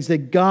some things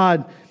that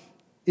God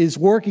is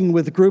working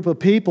with a group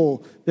of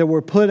people that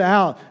were put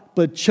out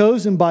but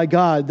chosen by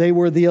God. They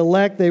were the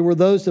elect. They were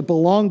those that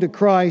belonged to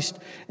Christ,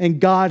 and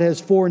God has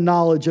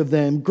foreknowledge of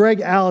them.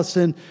 Greg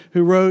Allison,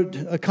 who wrote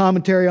a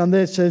commentary on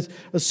this,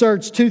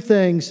 asserts two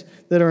things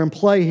that are in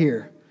play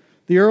here.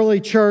 The early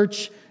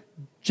church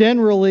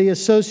generally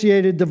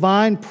associated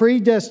divine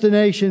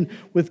predestination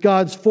with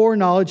God's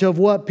foreknowledge of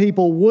what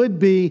people would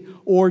be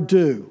or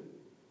do.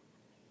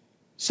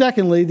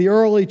 Secondly, the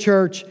early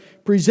church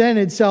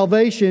presented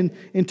salvation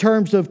in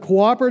terms of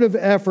cooperative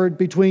effort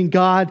between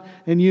God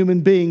and human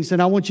beings. And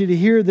I want you to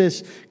hear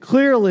this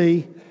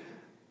clearly.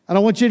 I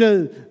don't want you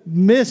to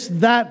miss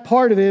that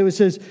part of it. It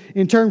says,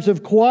 in terms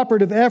of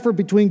cooperative effort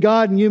between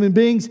God and human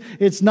beings,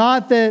 it's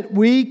not that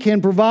we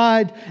can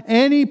provide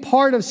any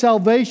part of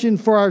salvation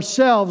for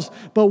ourselves,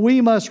 but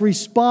we must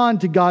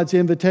respond to God's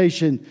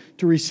invitation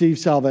to receive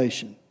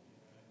salvation.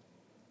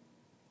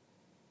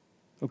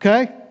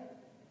 Okay?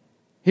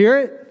 Hear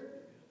it?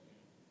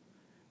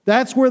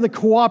 That's where the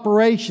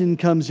cooperation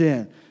comes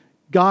in.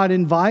 God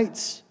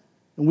invites,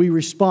 and we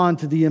respond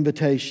to the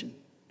invitation.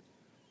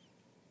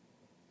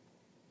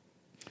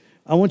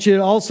 I want you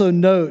to also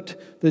note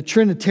the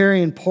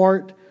Trinitarian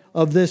part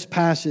of this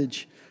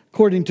passage.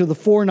 According to the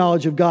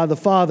foreknowledge of God the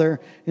Father,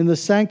 in the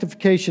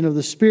sanctification of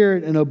the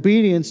Spirit and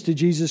obedience to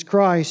Jesus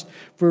Christ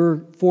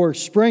for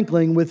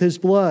sprinkling with His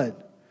blood.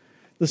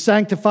 The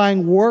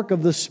sanctifying work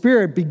of the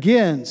Spirit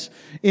begins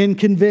in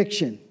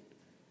conviction.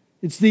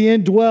 It's the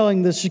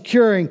indwelling, the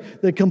securing,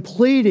 the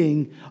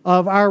completing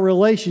of our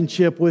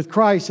relationship with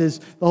Christ as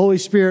the Holy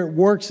Spirit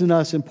works in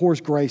us and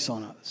pours grace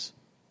on us.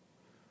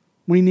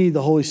 We need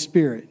the Holy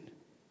Spirit.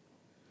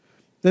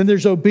 Then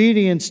there's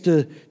obedience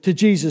to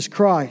Jesus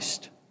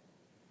Christ.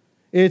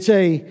 It's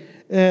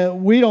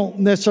we don't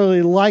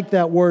necessarily like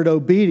that word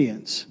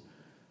obedience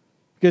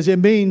because it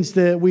means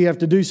that we have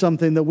to do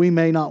something that we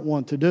may not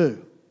want to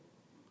do.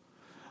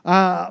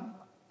 I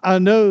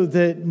know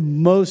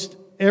that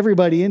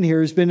everybody in here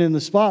has been in the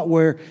spot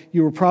where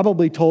you were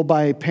probably told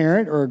by a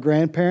parent or a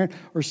grandparent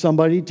or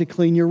somebody to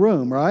clean your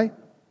room, right?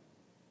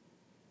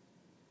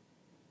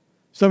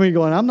 Some of you are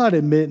going, I'm not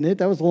admitting it.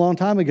 That was a long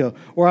time ago.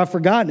 Or I've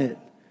forgotten it.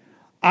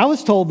 I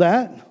was told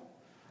that.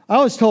 I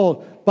was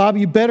told, Bob,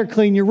 you better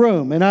clean your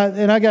room.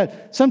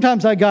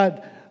 Sometimes I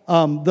got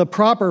the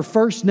proper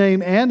first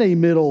name and a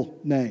middle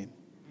name,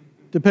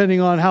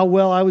 depending on how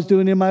well I was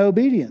doing in my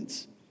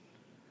obedience.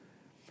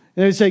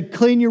 And they'd say,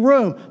 clean your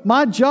room.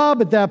 My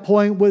job at that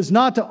point was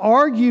not to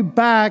argue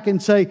back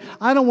and say,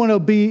 I don't want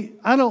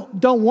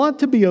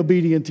to be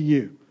obedient to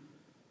you.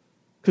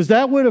 Because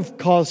that would have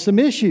caused some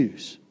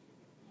issues.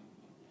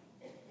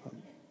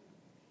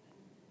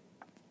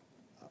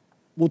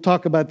 We'll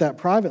talk about that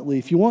privately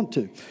if you want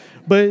to.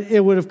 But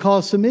it would have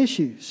caused some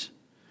issues.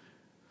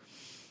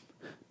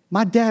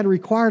 My dad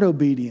required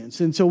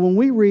obedience. And so when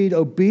we read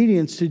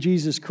obedience to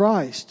Jesus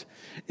Christ,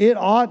 it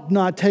ought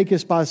not take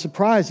us by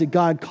surprise that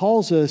God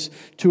calls us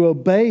to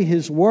obey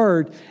His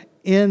word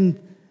in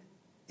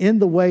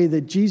the way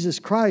that Jesus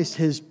Christ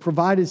has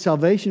provided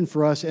salvation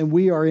for us and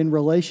we are in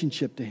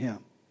relationship to Him.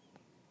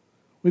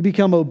 We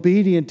become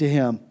obedient to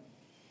Him,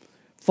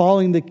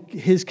 following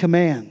His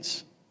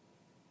commands.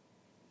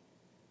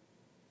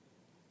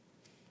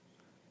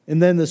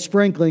 And then the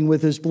sprinkling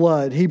with His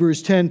blood.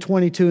 Hebrews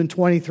 10:22 and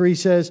 23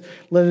 says,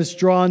 let us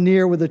draw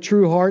near with a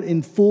true heart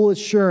in full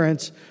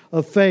assurance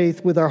of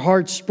faith, with our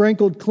hearts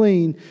sprinkled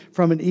clean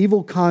from an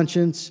evil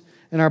conscience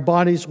and our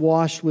bodies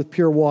washed with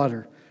pure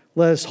water.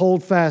 Let us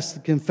hold fast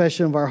the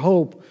confession of our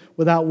hope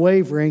without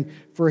wavering,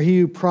 for He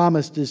who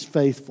promised is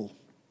faithful.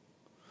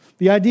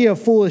 The idea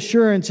of full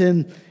assurance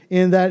in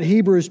that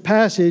Hebrews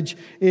passage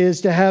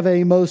is to have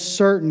a most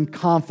certain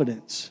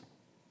confidence.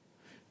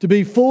 To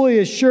be fully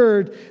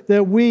assured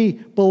that we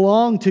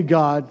belong to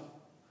God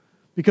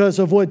because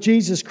of what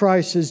Jesus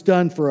Christ has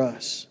done for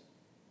us.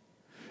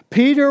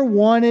 Peter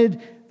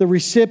wanted the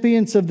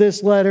recipients of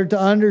this letter to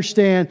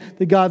understand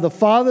that God the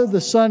Father, the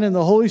Son, and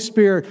the Holy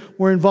Spirit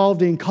were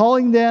involved in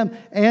calling them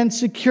and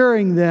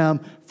securing them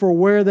for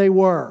where they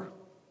were.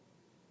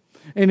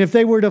 And if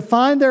they were to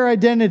find their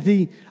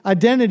identity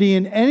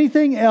in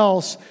anything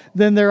else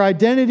than their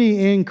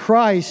identity in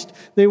Christ,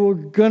 they were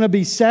going to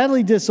be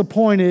sadly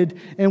disappointed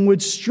and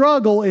would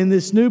struggle in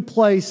this new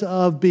place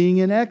of being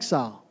in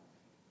exile.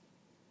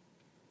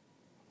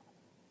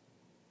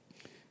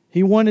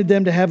 He wanted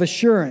them to have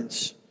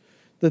assurance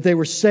that they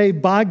were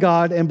saved by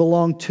God and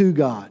belonged to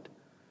God,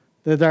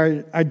 that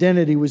their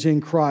identity was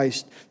in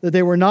Christ, that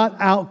they were not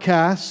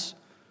outcasts,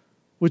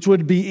 which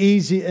would be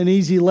an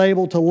easy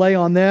label to lay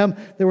on them.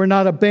 They were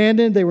not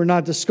abandoned. They were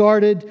not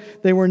discarded.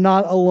 They were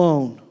not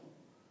alone.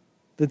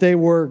 That they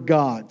were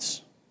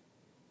God's.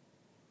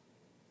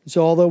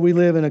 So although we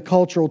live in a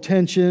cultural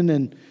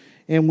tension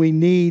and we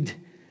need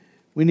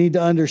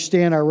to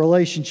understand our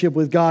relationship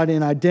with God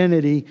in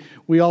identity,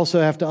 we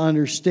also have to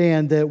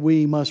understand that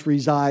we must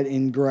reside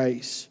in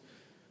grace.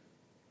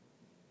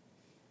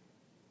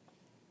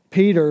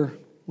 Peter,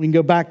 we can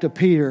go back to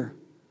Peter,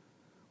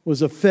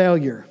 was a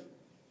failure.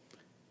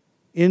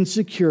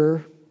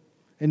 Insecure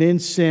and in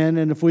sin.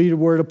 And if we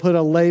were to put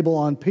a label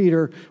on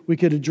Peter, we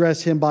could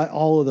address him by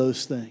all of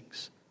those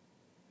things.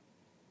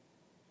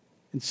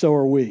 And so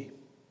are we.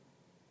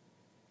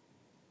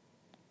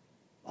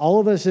 All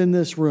of us in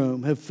this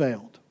room have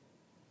failed.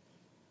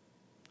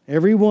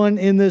 Everyone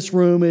in this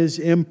room is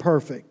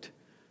imperfect.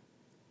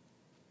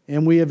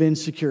 And we have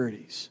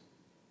insecurities.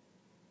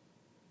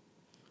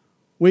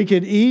 We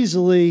could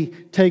easily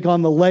take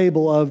on the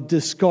label of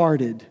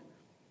discarded.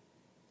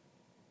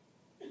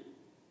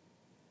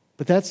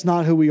 But that's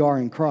not who we are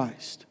in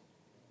Christ.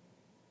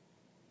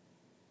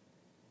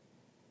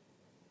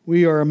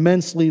 We are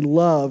immensely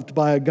loved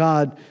by a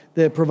God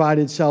that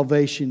provided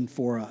salvation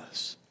for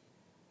us.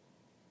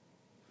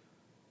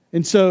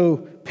 And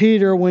so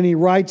Peter, when he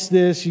writes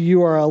this,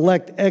 you are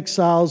elect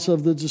exiles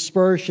of the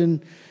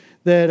dispersion,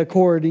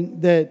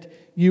 that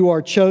you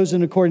are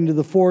chosen according to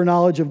the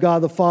foreknowledge of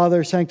God the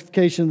Father,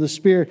 sanctification of the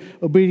Spirit,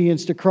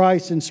 obedience to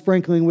Christ, and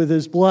sprinkling with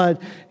His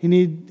blood. He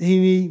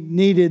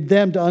needed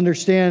them to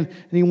understand,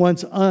 and He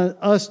wants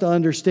us to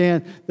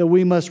understand that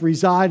we must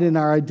reside in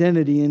our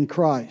identity in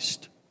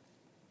Christ.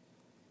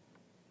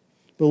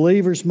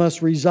 Believers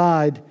must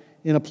reside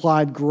in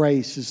applied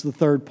grace is the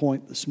third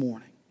point this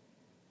morning.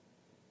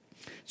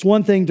 It's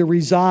one thing to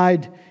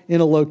reside in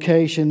a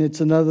location.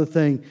 It's another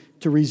thing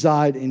to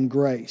reside in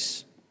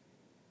grace.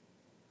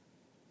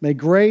 May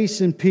grace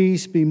and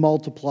peace be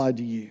multiplied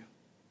to you.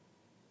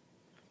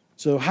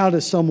 So how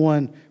does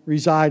someone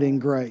reside in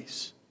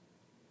grace?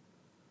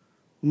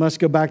 We must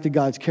go back to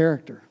God's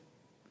character.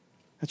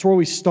 That's where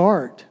we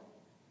start.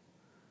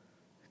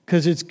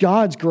 Because it's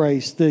God's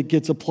grace that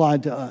gets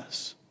applied to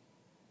us.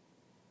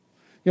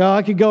 You know,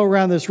 I could go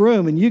around this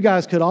room and you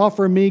guys could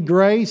offer me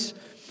grace,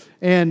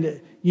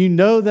 and you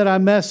know that I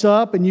mess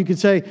up, and you could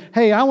say,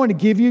 hey, I want to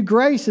give you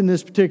grace in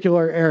this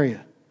particular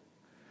area.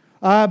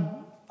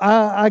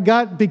 I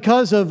got,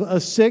 because of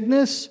a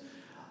sickness,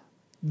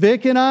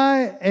 Vic and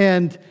I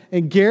and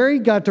Gary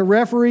got to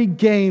referee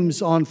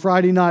games on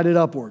Friday night at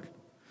Upward.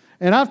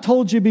 And I've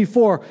told you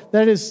before,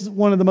 that is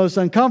one of the most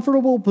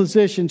uncomfortable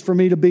positions for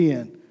me to be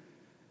in,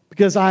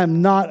 because I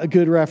am not a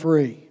good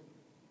referee.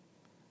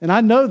 And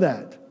I know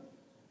that.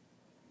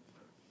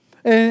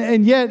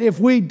 And yet, if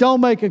we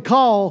don't make a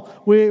call,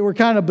 we're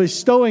kind of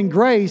bestowing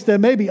grace that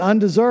may be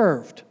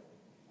undeserved.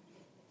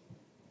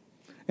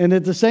 And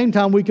at the same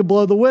time, we could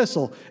blow the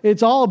whistle.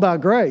 It's all about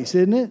grace,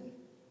 isn't it?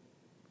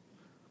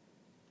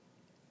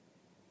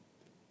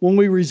 When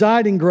we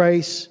reside in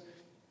grace,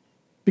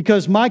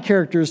 because my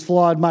character is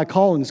flawed, my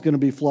calling is going to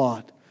be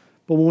flawed.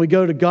 But when we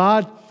go to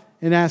God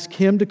and ask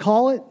Him to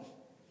call it,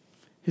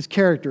 His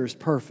character is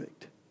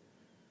perfect.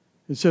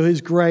 And so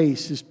His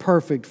grace is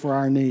perfect for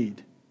our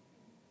need.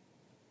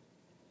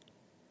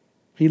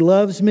 He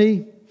loves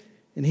me,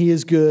 and He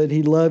is good.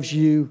 He loves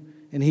you,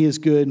 and He is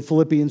good. And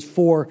Philippians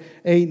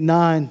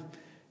 4:8-9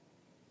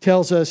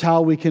 tells us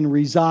how we can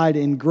reside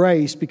in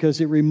grace, because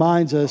it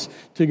reminds us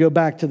to go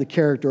back to the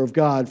character of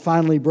God.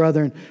 Finally,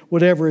 brethren,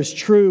 whatever is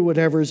true,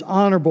 whatever is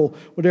honorable,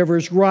 whatever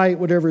is right,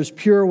 whatever is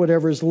pure,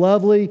 whatever is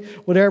lovely,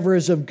 whatever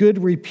is of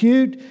good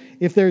repute,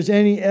 if there's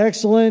any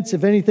excellence,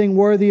 if anything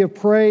worthy of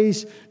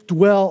praise,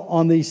 dwell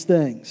on these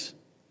things.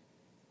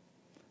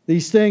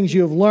 These things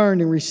you have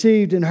learned and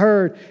received and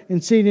heard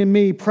and seen in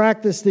me.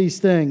 Practice these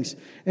things,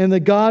 and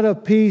the God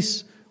of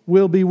peace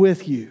will be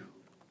with you.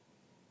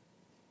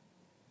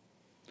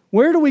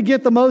 Where do we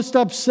get the most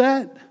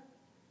upset?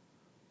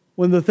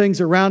 When the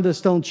things around us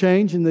don't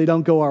change and they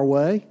don't go our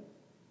way.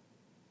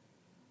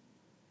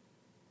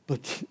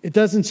 But it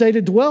doesn't say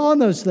to dwell on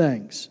those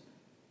things.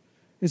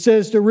 It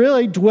says to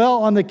really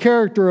dwell on the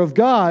character of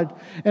God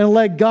and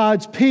let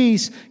God's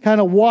peace kind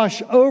of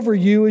wash over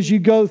you as you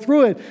go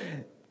through it.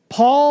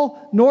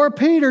 Paul nor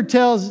Peter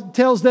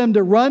tells them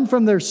to run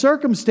from their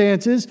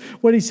circumstances.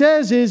 What he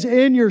says is,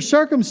 in your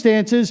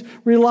circumstances,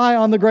 rely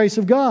on the grace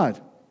of God,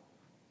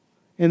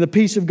 and the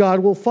peace of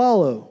God will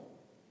follow.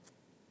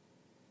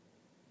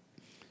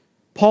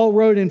 Paul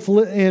wrote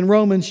in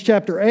Romans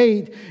chapter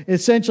 8,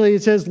 essentially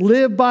it says,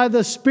 live by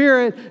the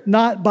Spirit,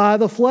 not by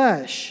the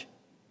flesh.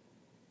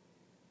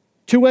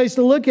 Two ways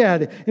to look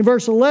at it. In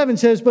verse 11 it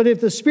says, but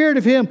if the Spirit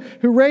of Him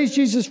who raised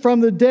Jesus from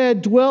the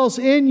dead dwells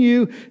in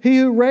you, He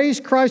who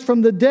raised Christ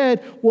from the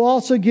dead will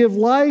also give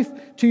life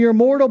to your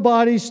mortal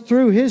bodies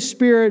through His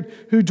Spirit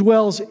who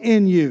dwells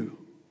in you.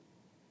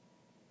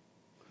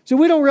 So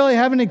we don't really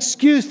have an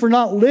excuse for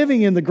not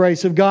living in the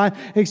grace of God,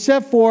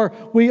 except for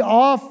we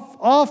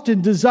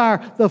often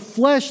desire the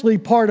fleshly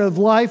part of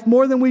life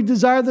more than we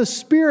desire the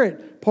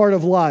Spirit part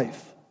of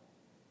life.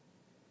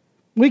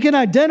 We can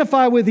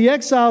identify with the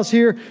exiles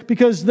here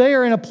because they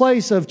are in a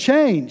place of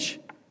change.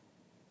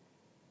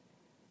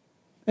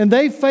 And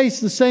they face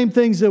the same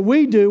things that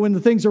we do. When the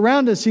things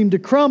around us seem to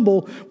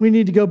crumble, we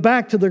need to go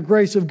back to the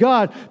grace of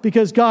God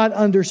because God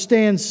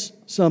understands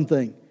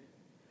something.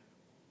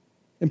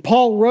 And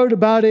Paul wrote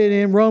about it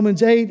in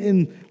Romans 8,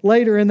 and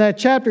later in that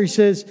chapter he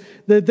says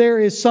that there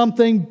is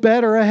something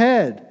better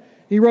ahead.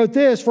 He wrote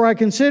this, for I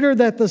consider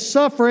that the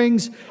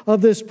sufferings of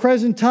this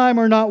present time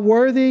are not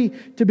worthy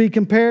to be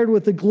compared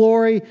with the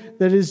glory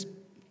that is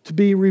to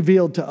be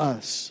revealed to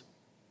us.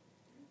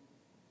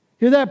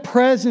 Hear that?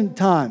 Present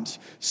times.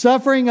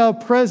 Suffering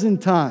of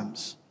present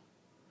times.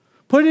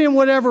 Put it in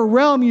whatever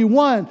realm you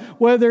want,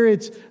 whether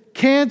it's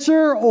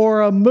cancer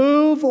or a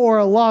move or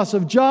a loss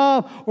of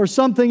job or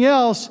something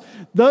else.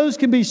 Those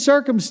can be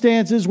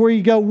circumstances where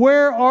you go,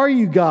 where are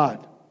you,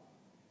 God?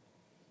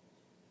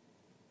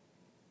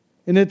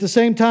 And at the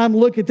same time,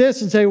 look at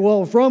this and say,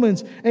 well, if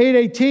Romans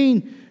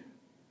 8:18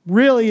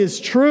 really is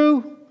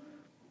true,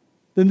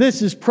 then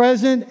this is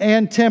present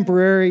and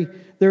temporary.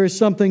 There is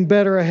something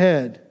better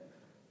ahead.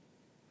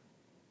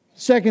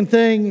 Second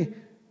thing,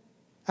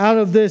 out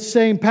of this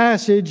same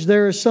passage,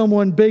 there is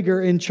someone bigger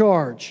in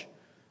charge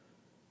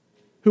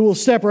who will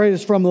separate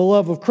us from the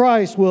love of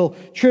Christ. Will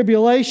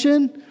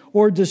tribulation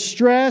or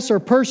distress or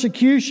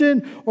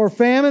persecution or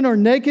famine or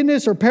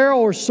nakedness or peril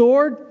or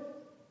sword?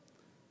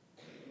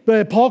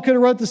 But Paul could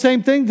have wrote the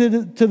same thing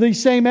to these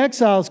same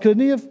exiles,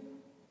 couldn't he have?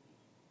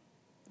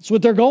 That's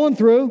what they're going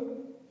through.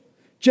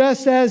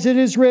 Just as it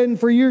is written,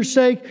 for your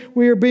sake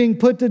we are being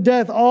put to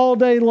death all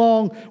day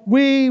long.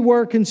 We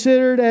were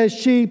considered as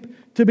sheep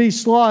to be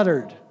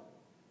slaughtered.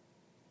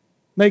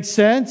 Makes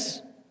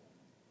sense?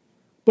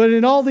 But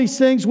in all these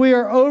things we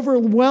are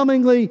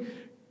overwhelmingly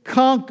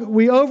conquer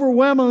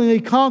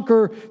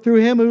through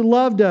Him who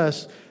loved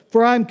us.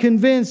 For I am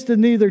convinced that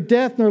neither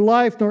death, nor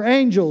life, nor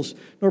angels,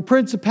 nor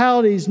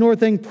principalities, nor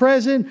things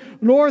present,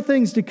 nor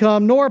things to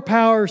come, nor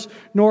powers,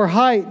 nor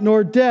height,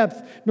 nor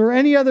depth, nor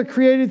any other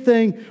created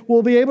thing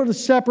will be able to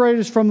separate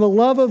us from the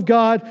love of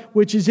God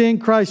which is in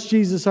Christ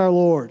Jesus our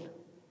Lord.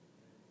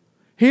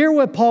 Hear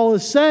what Paul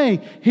is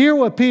saying. Hear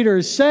what Peter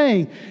is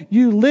saying.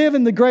 You live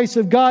in the grace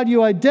of God.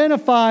 You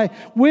identify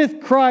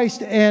with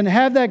Christ and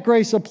have that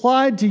grace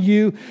applied to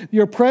you.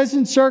 Your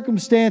present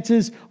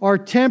circumstances are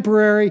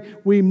temporary.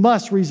 We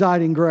must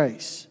reside in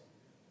grace.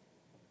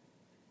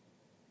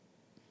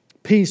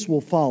 Peace will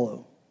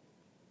follow.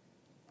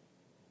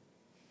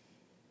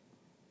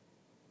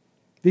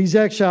 These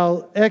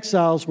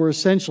exiles were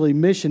essentially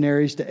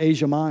missionaries to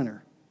Asia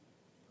Minor.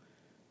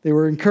 They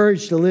were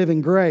encouraged to live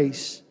in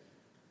grace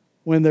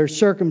when their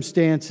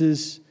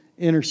circumstances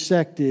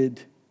intersected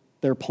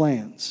their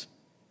plans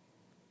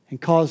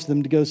and caused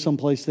them to go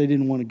someplace they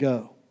didn't want to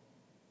go.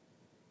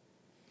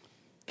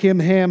 Kim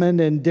Hammond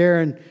and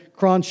Darren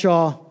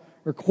Cronshaw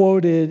are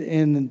quoted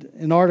in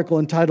an article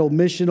entitled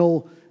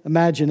Missional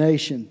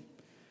Imagination.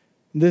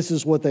 This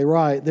is what they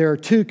write. There are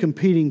two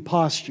competing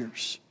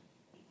postures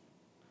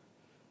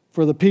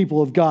for the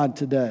people of God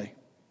today.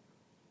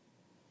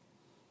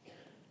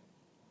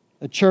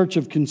 A church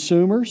of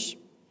consumers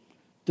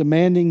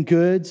demanding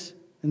goods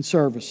and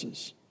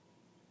services,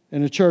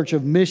 and a church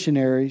of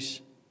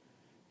missionaries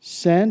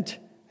sent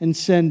and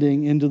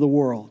sending into the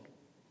world.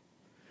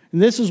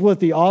 And this is what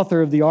the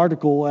author of the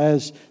article,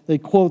 as they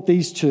quote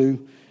these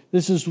two,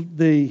 this is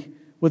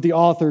what the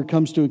author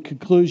comes to a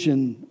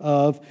conclusion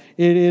of.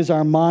 It is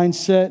our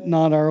mindset,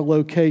 not our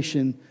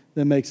location,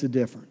 that makes a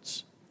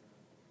difference.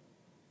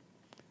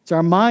 It's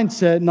our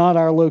mindset, not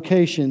our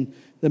location,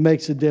 that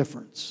makes a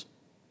difference.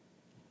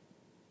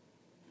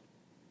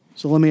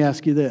 So let me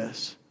ask you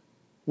this.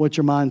 What's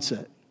your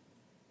mindset?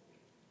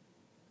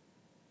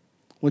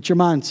 What's your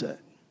mindset?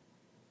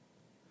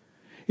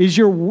 Is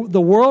the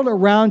world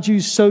around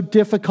you so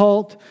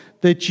difficult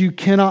that you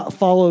cannot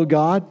follow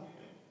God?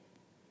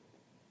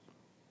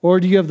 Or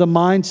do you have the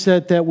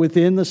mindset that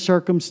within the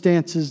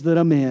circumstances that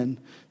I'm in,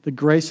 the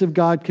grace of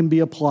God can be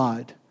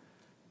applied,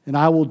 and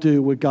I will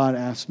do what God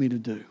asks me to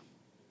do?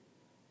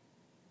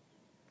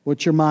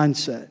 What's your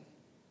mindset?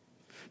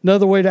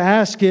 Another way to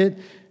ask it,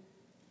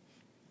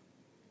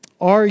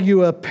 are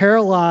you a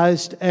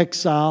paralyzed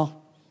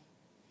exile,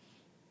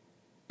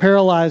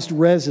 paralyzed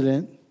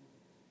resident,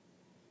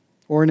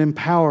 or an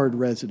empowered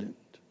resident?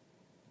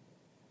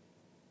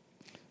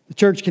 The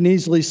church can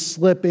easily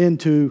slip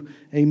into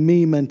a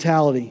me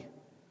mentality,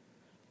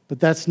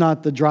 but that's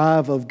not the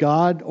drive of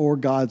God or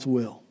God's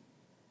will.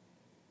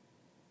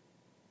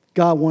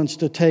 God wants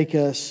to take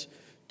us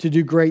to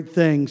do great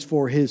things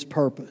for His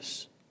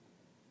purpose.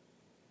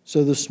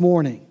 So this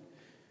morning,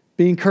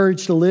 be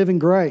encouraged to live in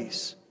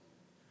grace.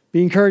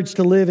 Be encouraged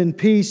to live in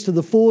peace to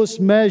the fullest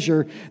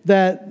measure.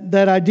 That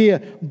idea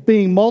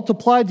being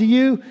multiplied to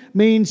you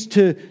means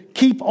to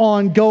keep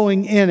on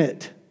going in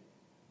it.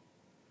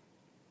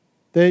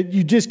 That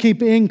you just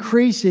keep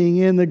increasing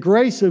in the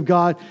grace of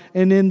God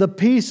and in the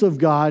peace of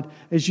God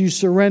as you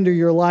surrender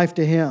your life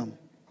to Him.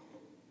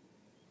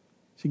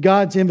 See,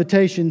 God's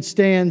invitation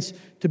stands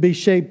to be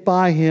shaped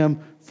by Him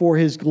for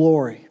His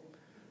glory.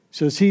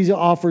 So as He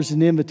offers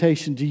an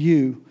invitation to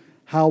you,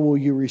 how will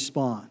you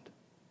respond?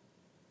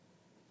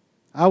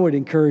 I would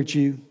encourage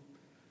you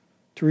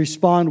to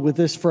respond with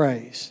this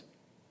phrase: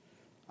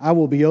 I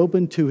will be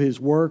open to His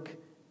work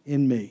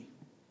in me.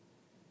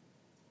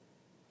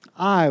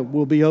 I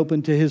will be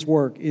open to His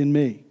work in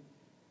me.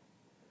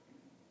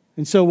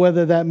 And so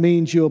whether that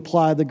means you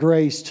apply the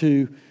grace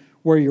to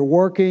where you're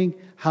working,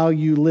 how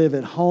you live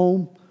at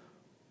home,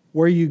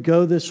 where you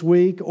go this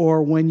week,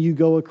 or when you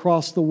go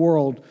across the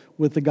world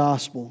with the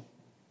gospel,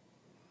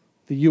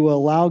 that you will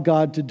allow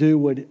God to do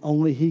what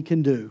only He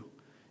can do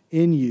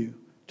in you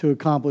to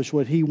accomplish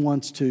what He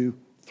wants to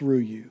through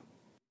you.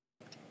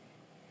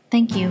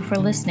 Thank you for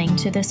listening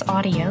to this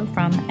audio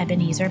from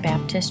Ebenezer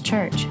Baptist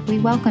Church. We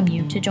welcome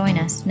you to join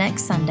us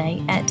next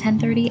Sunday at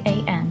 10:30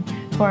 a.m.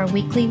 for our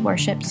weekly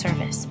worship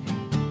service.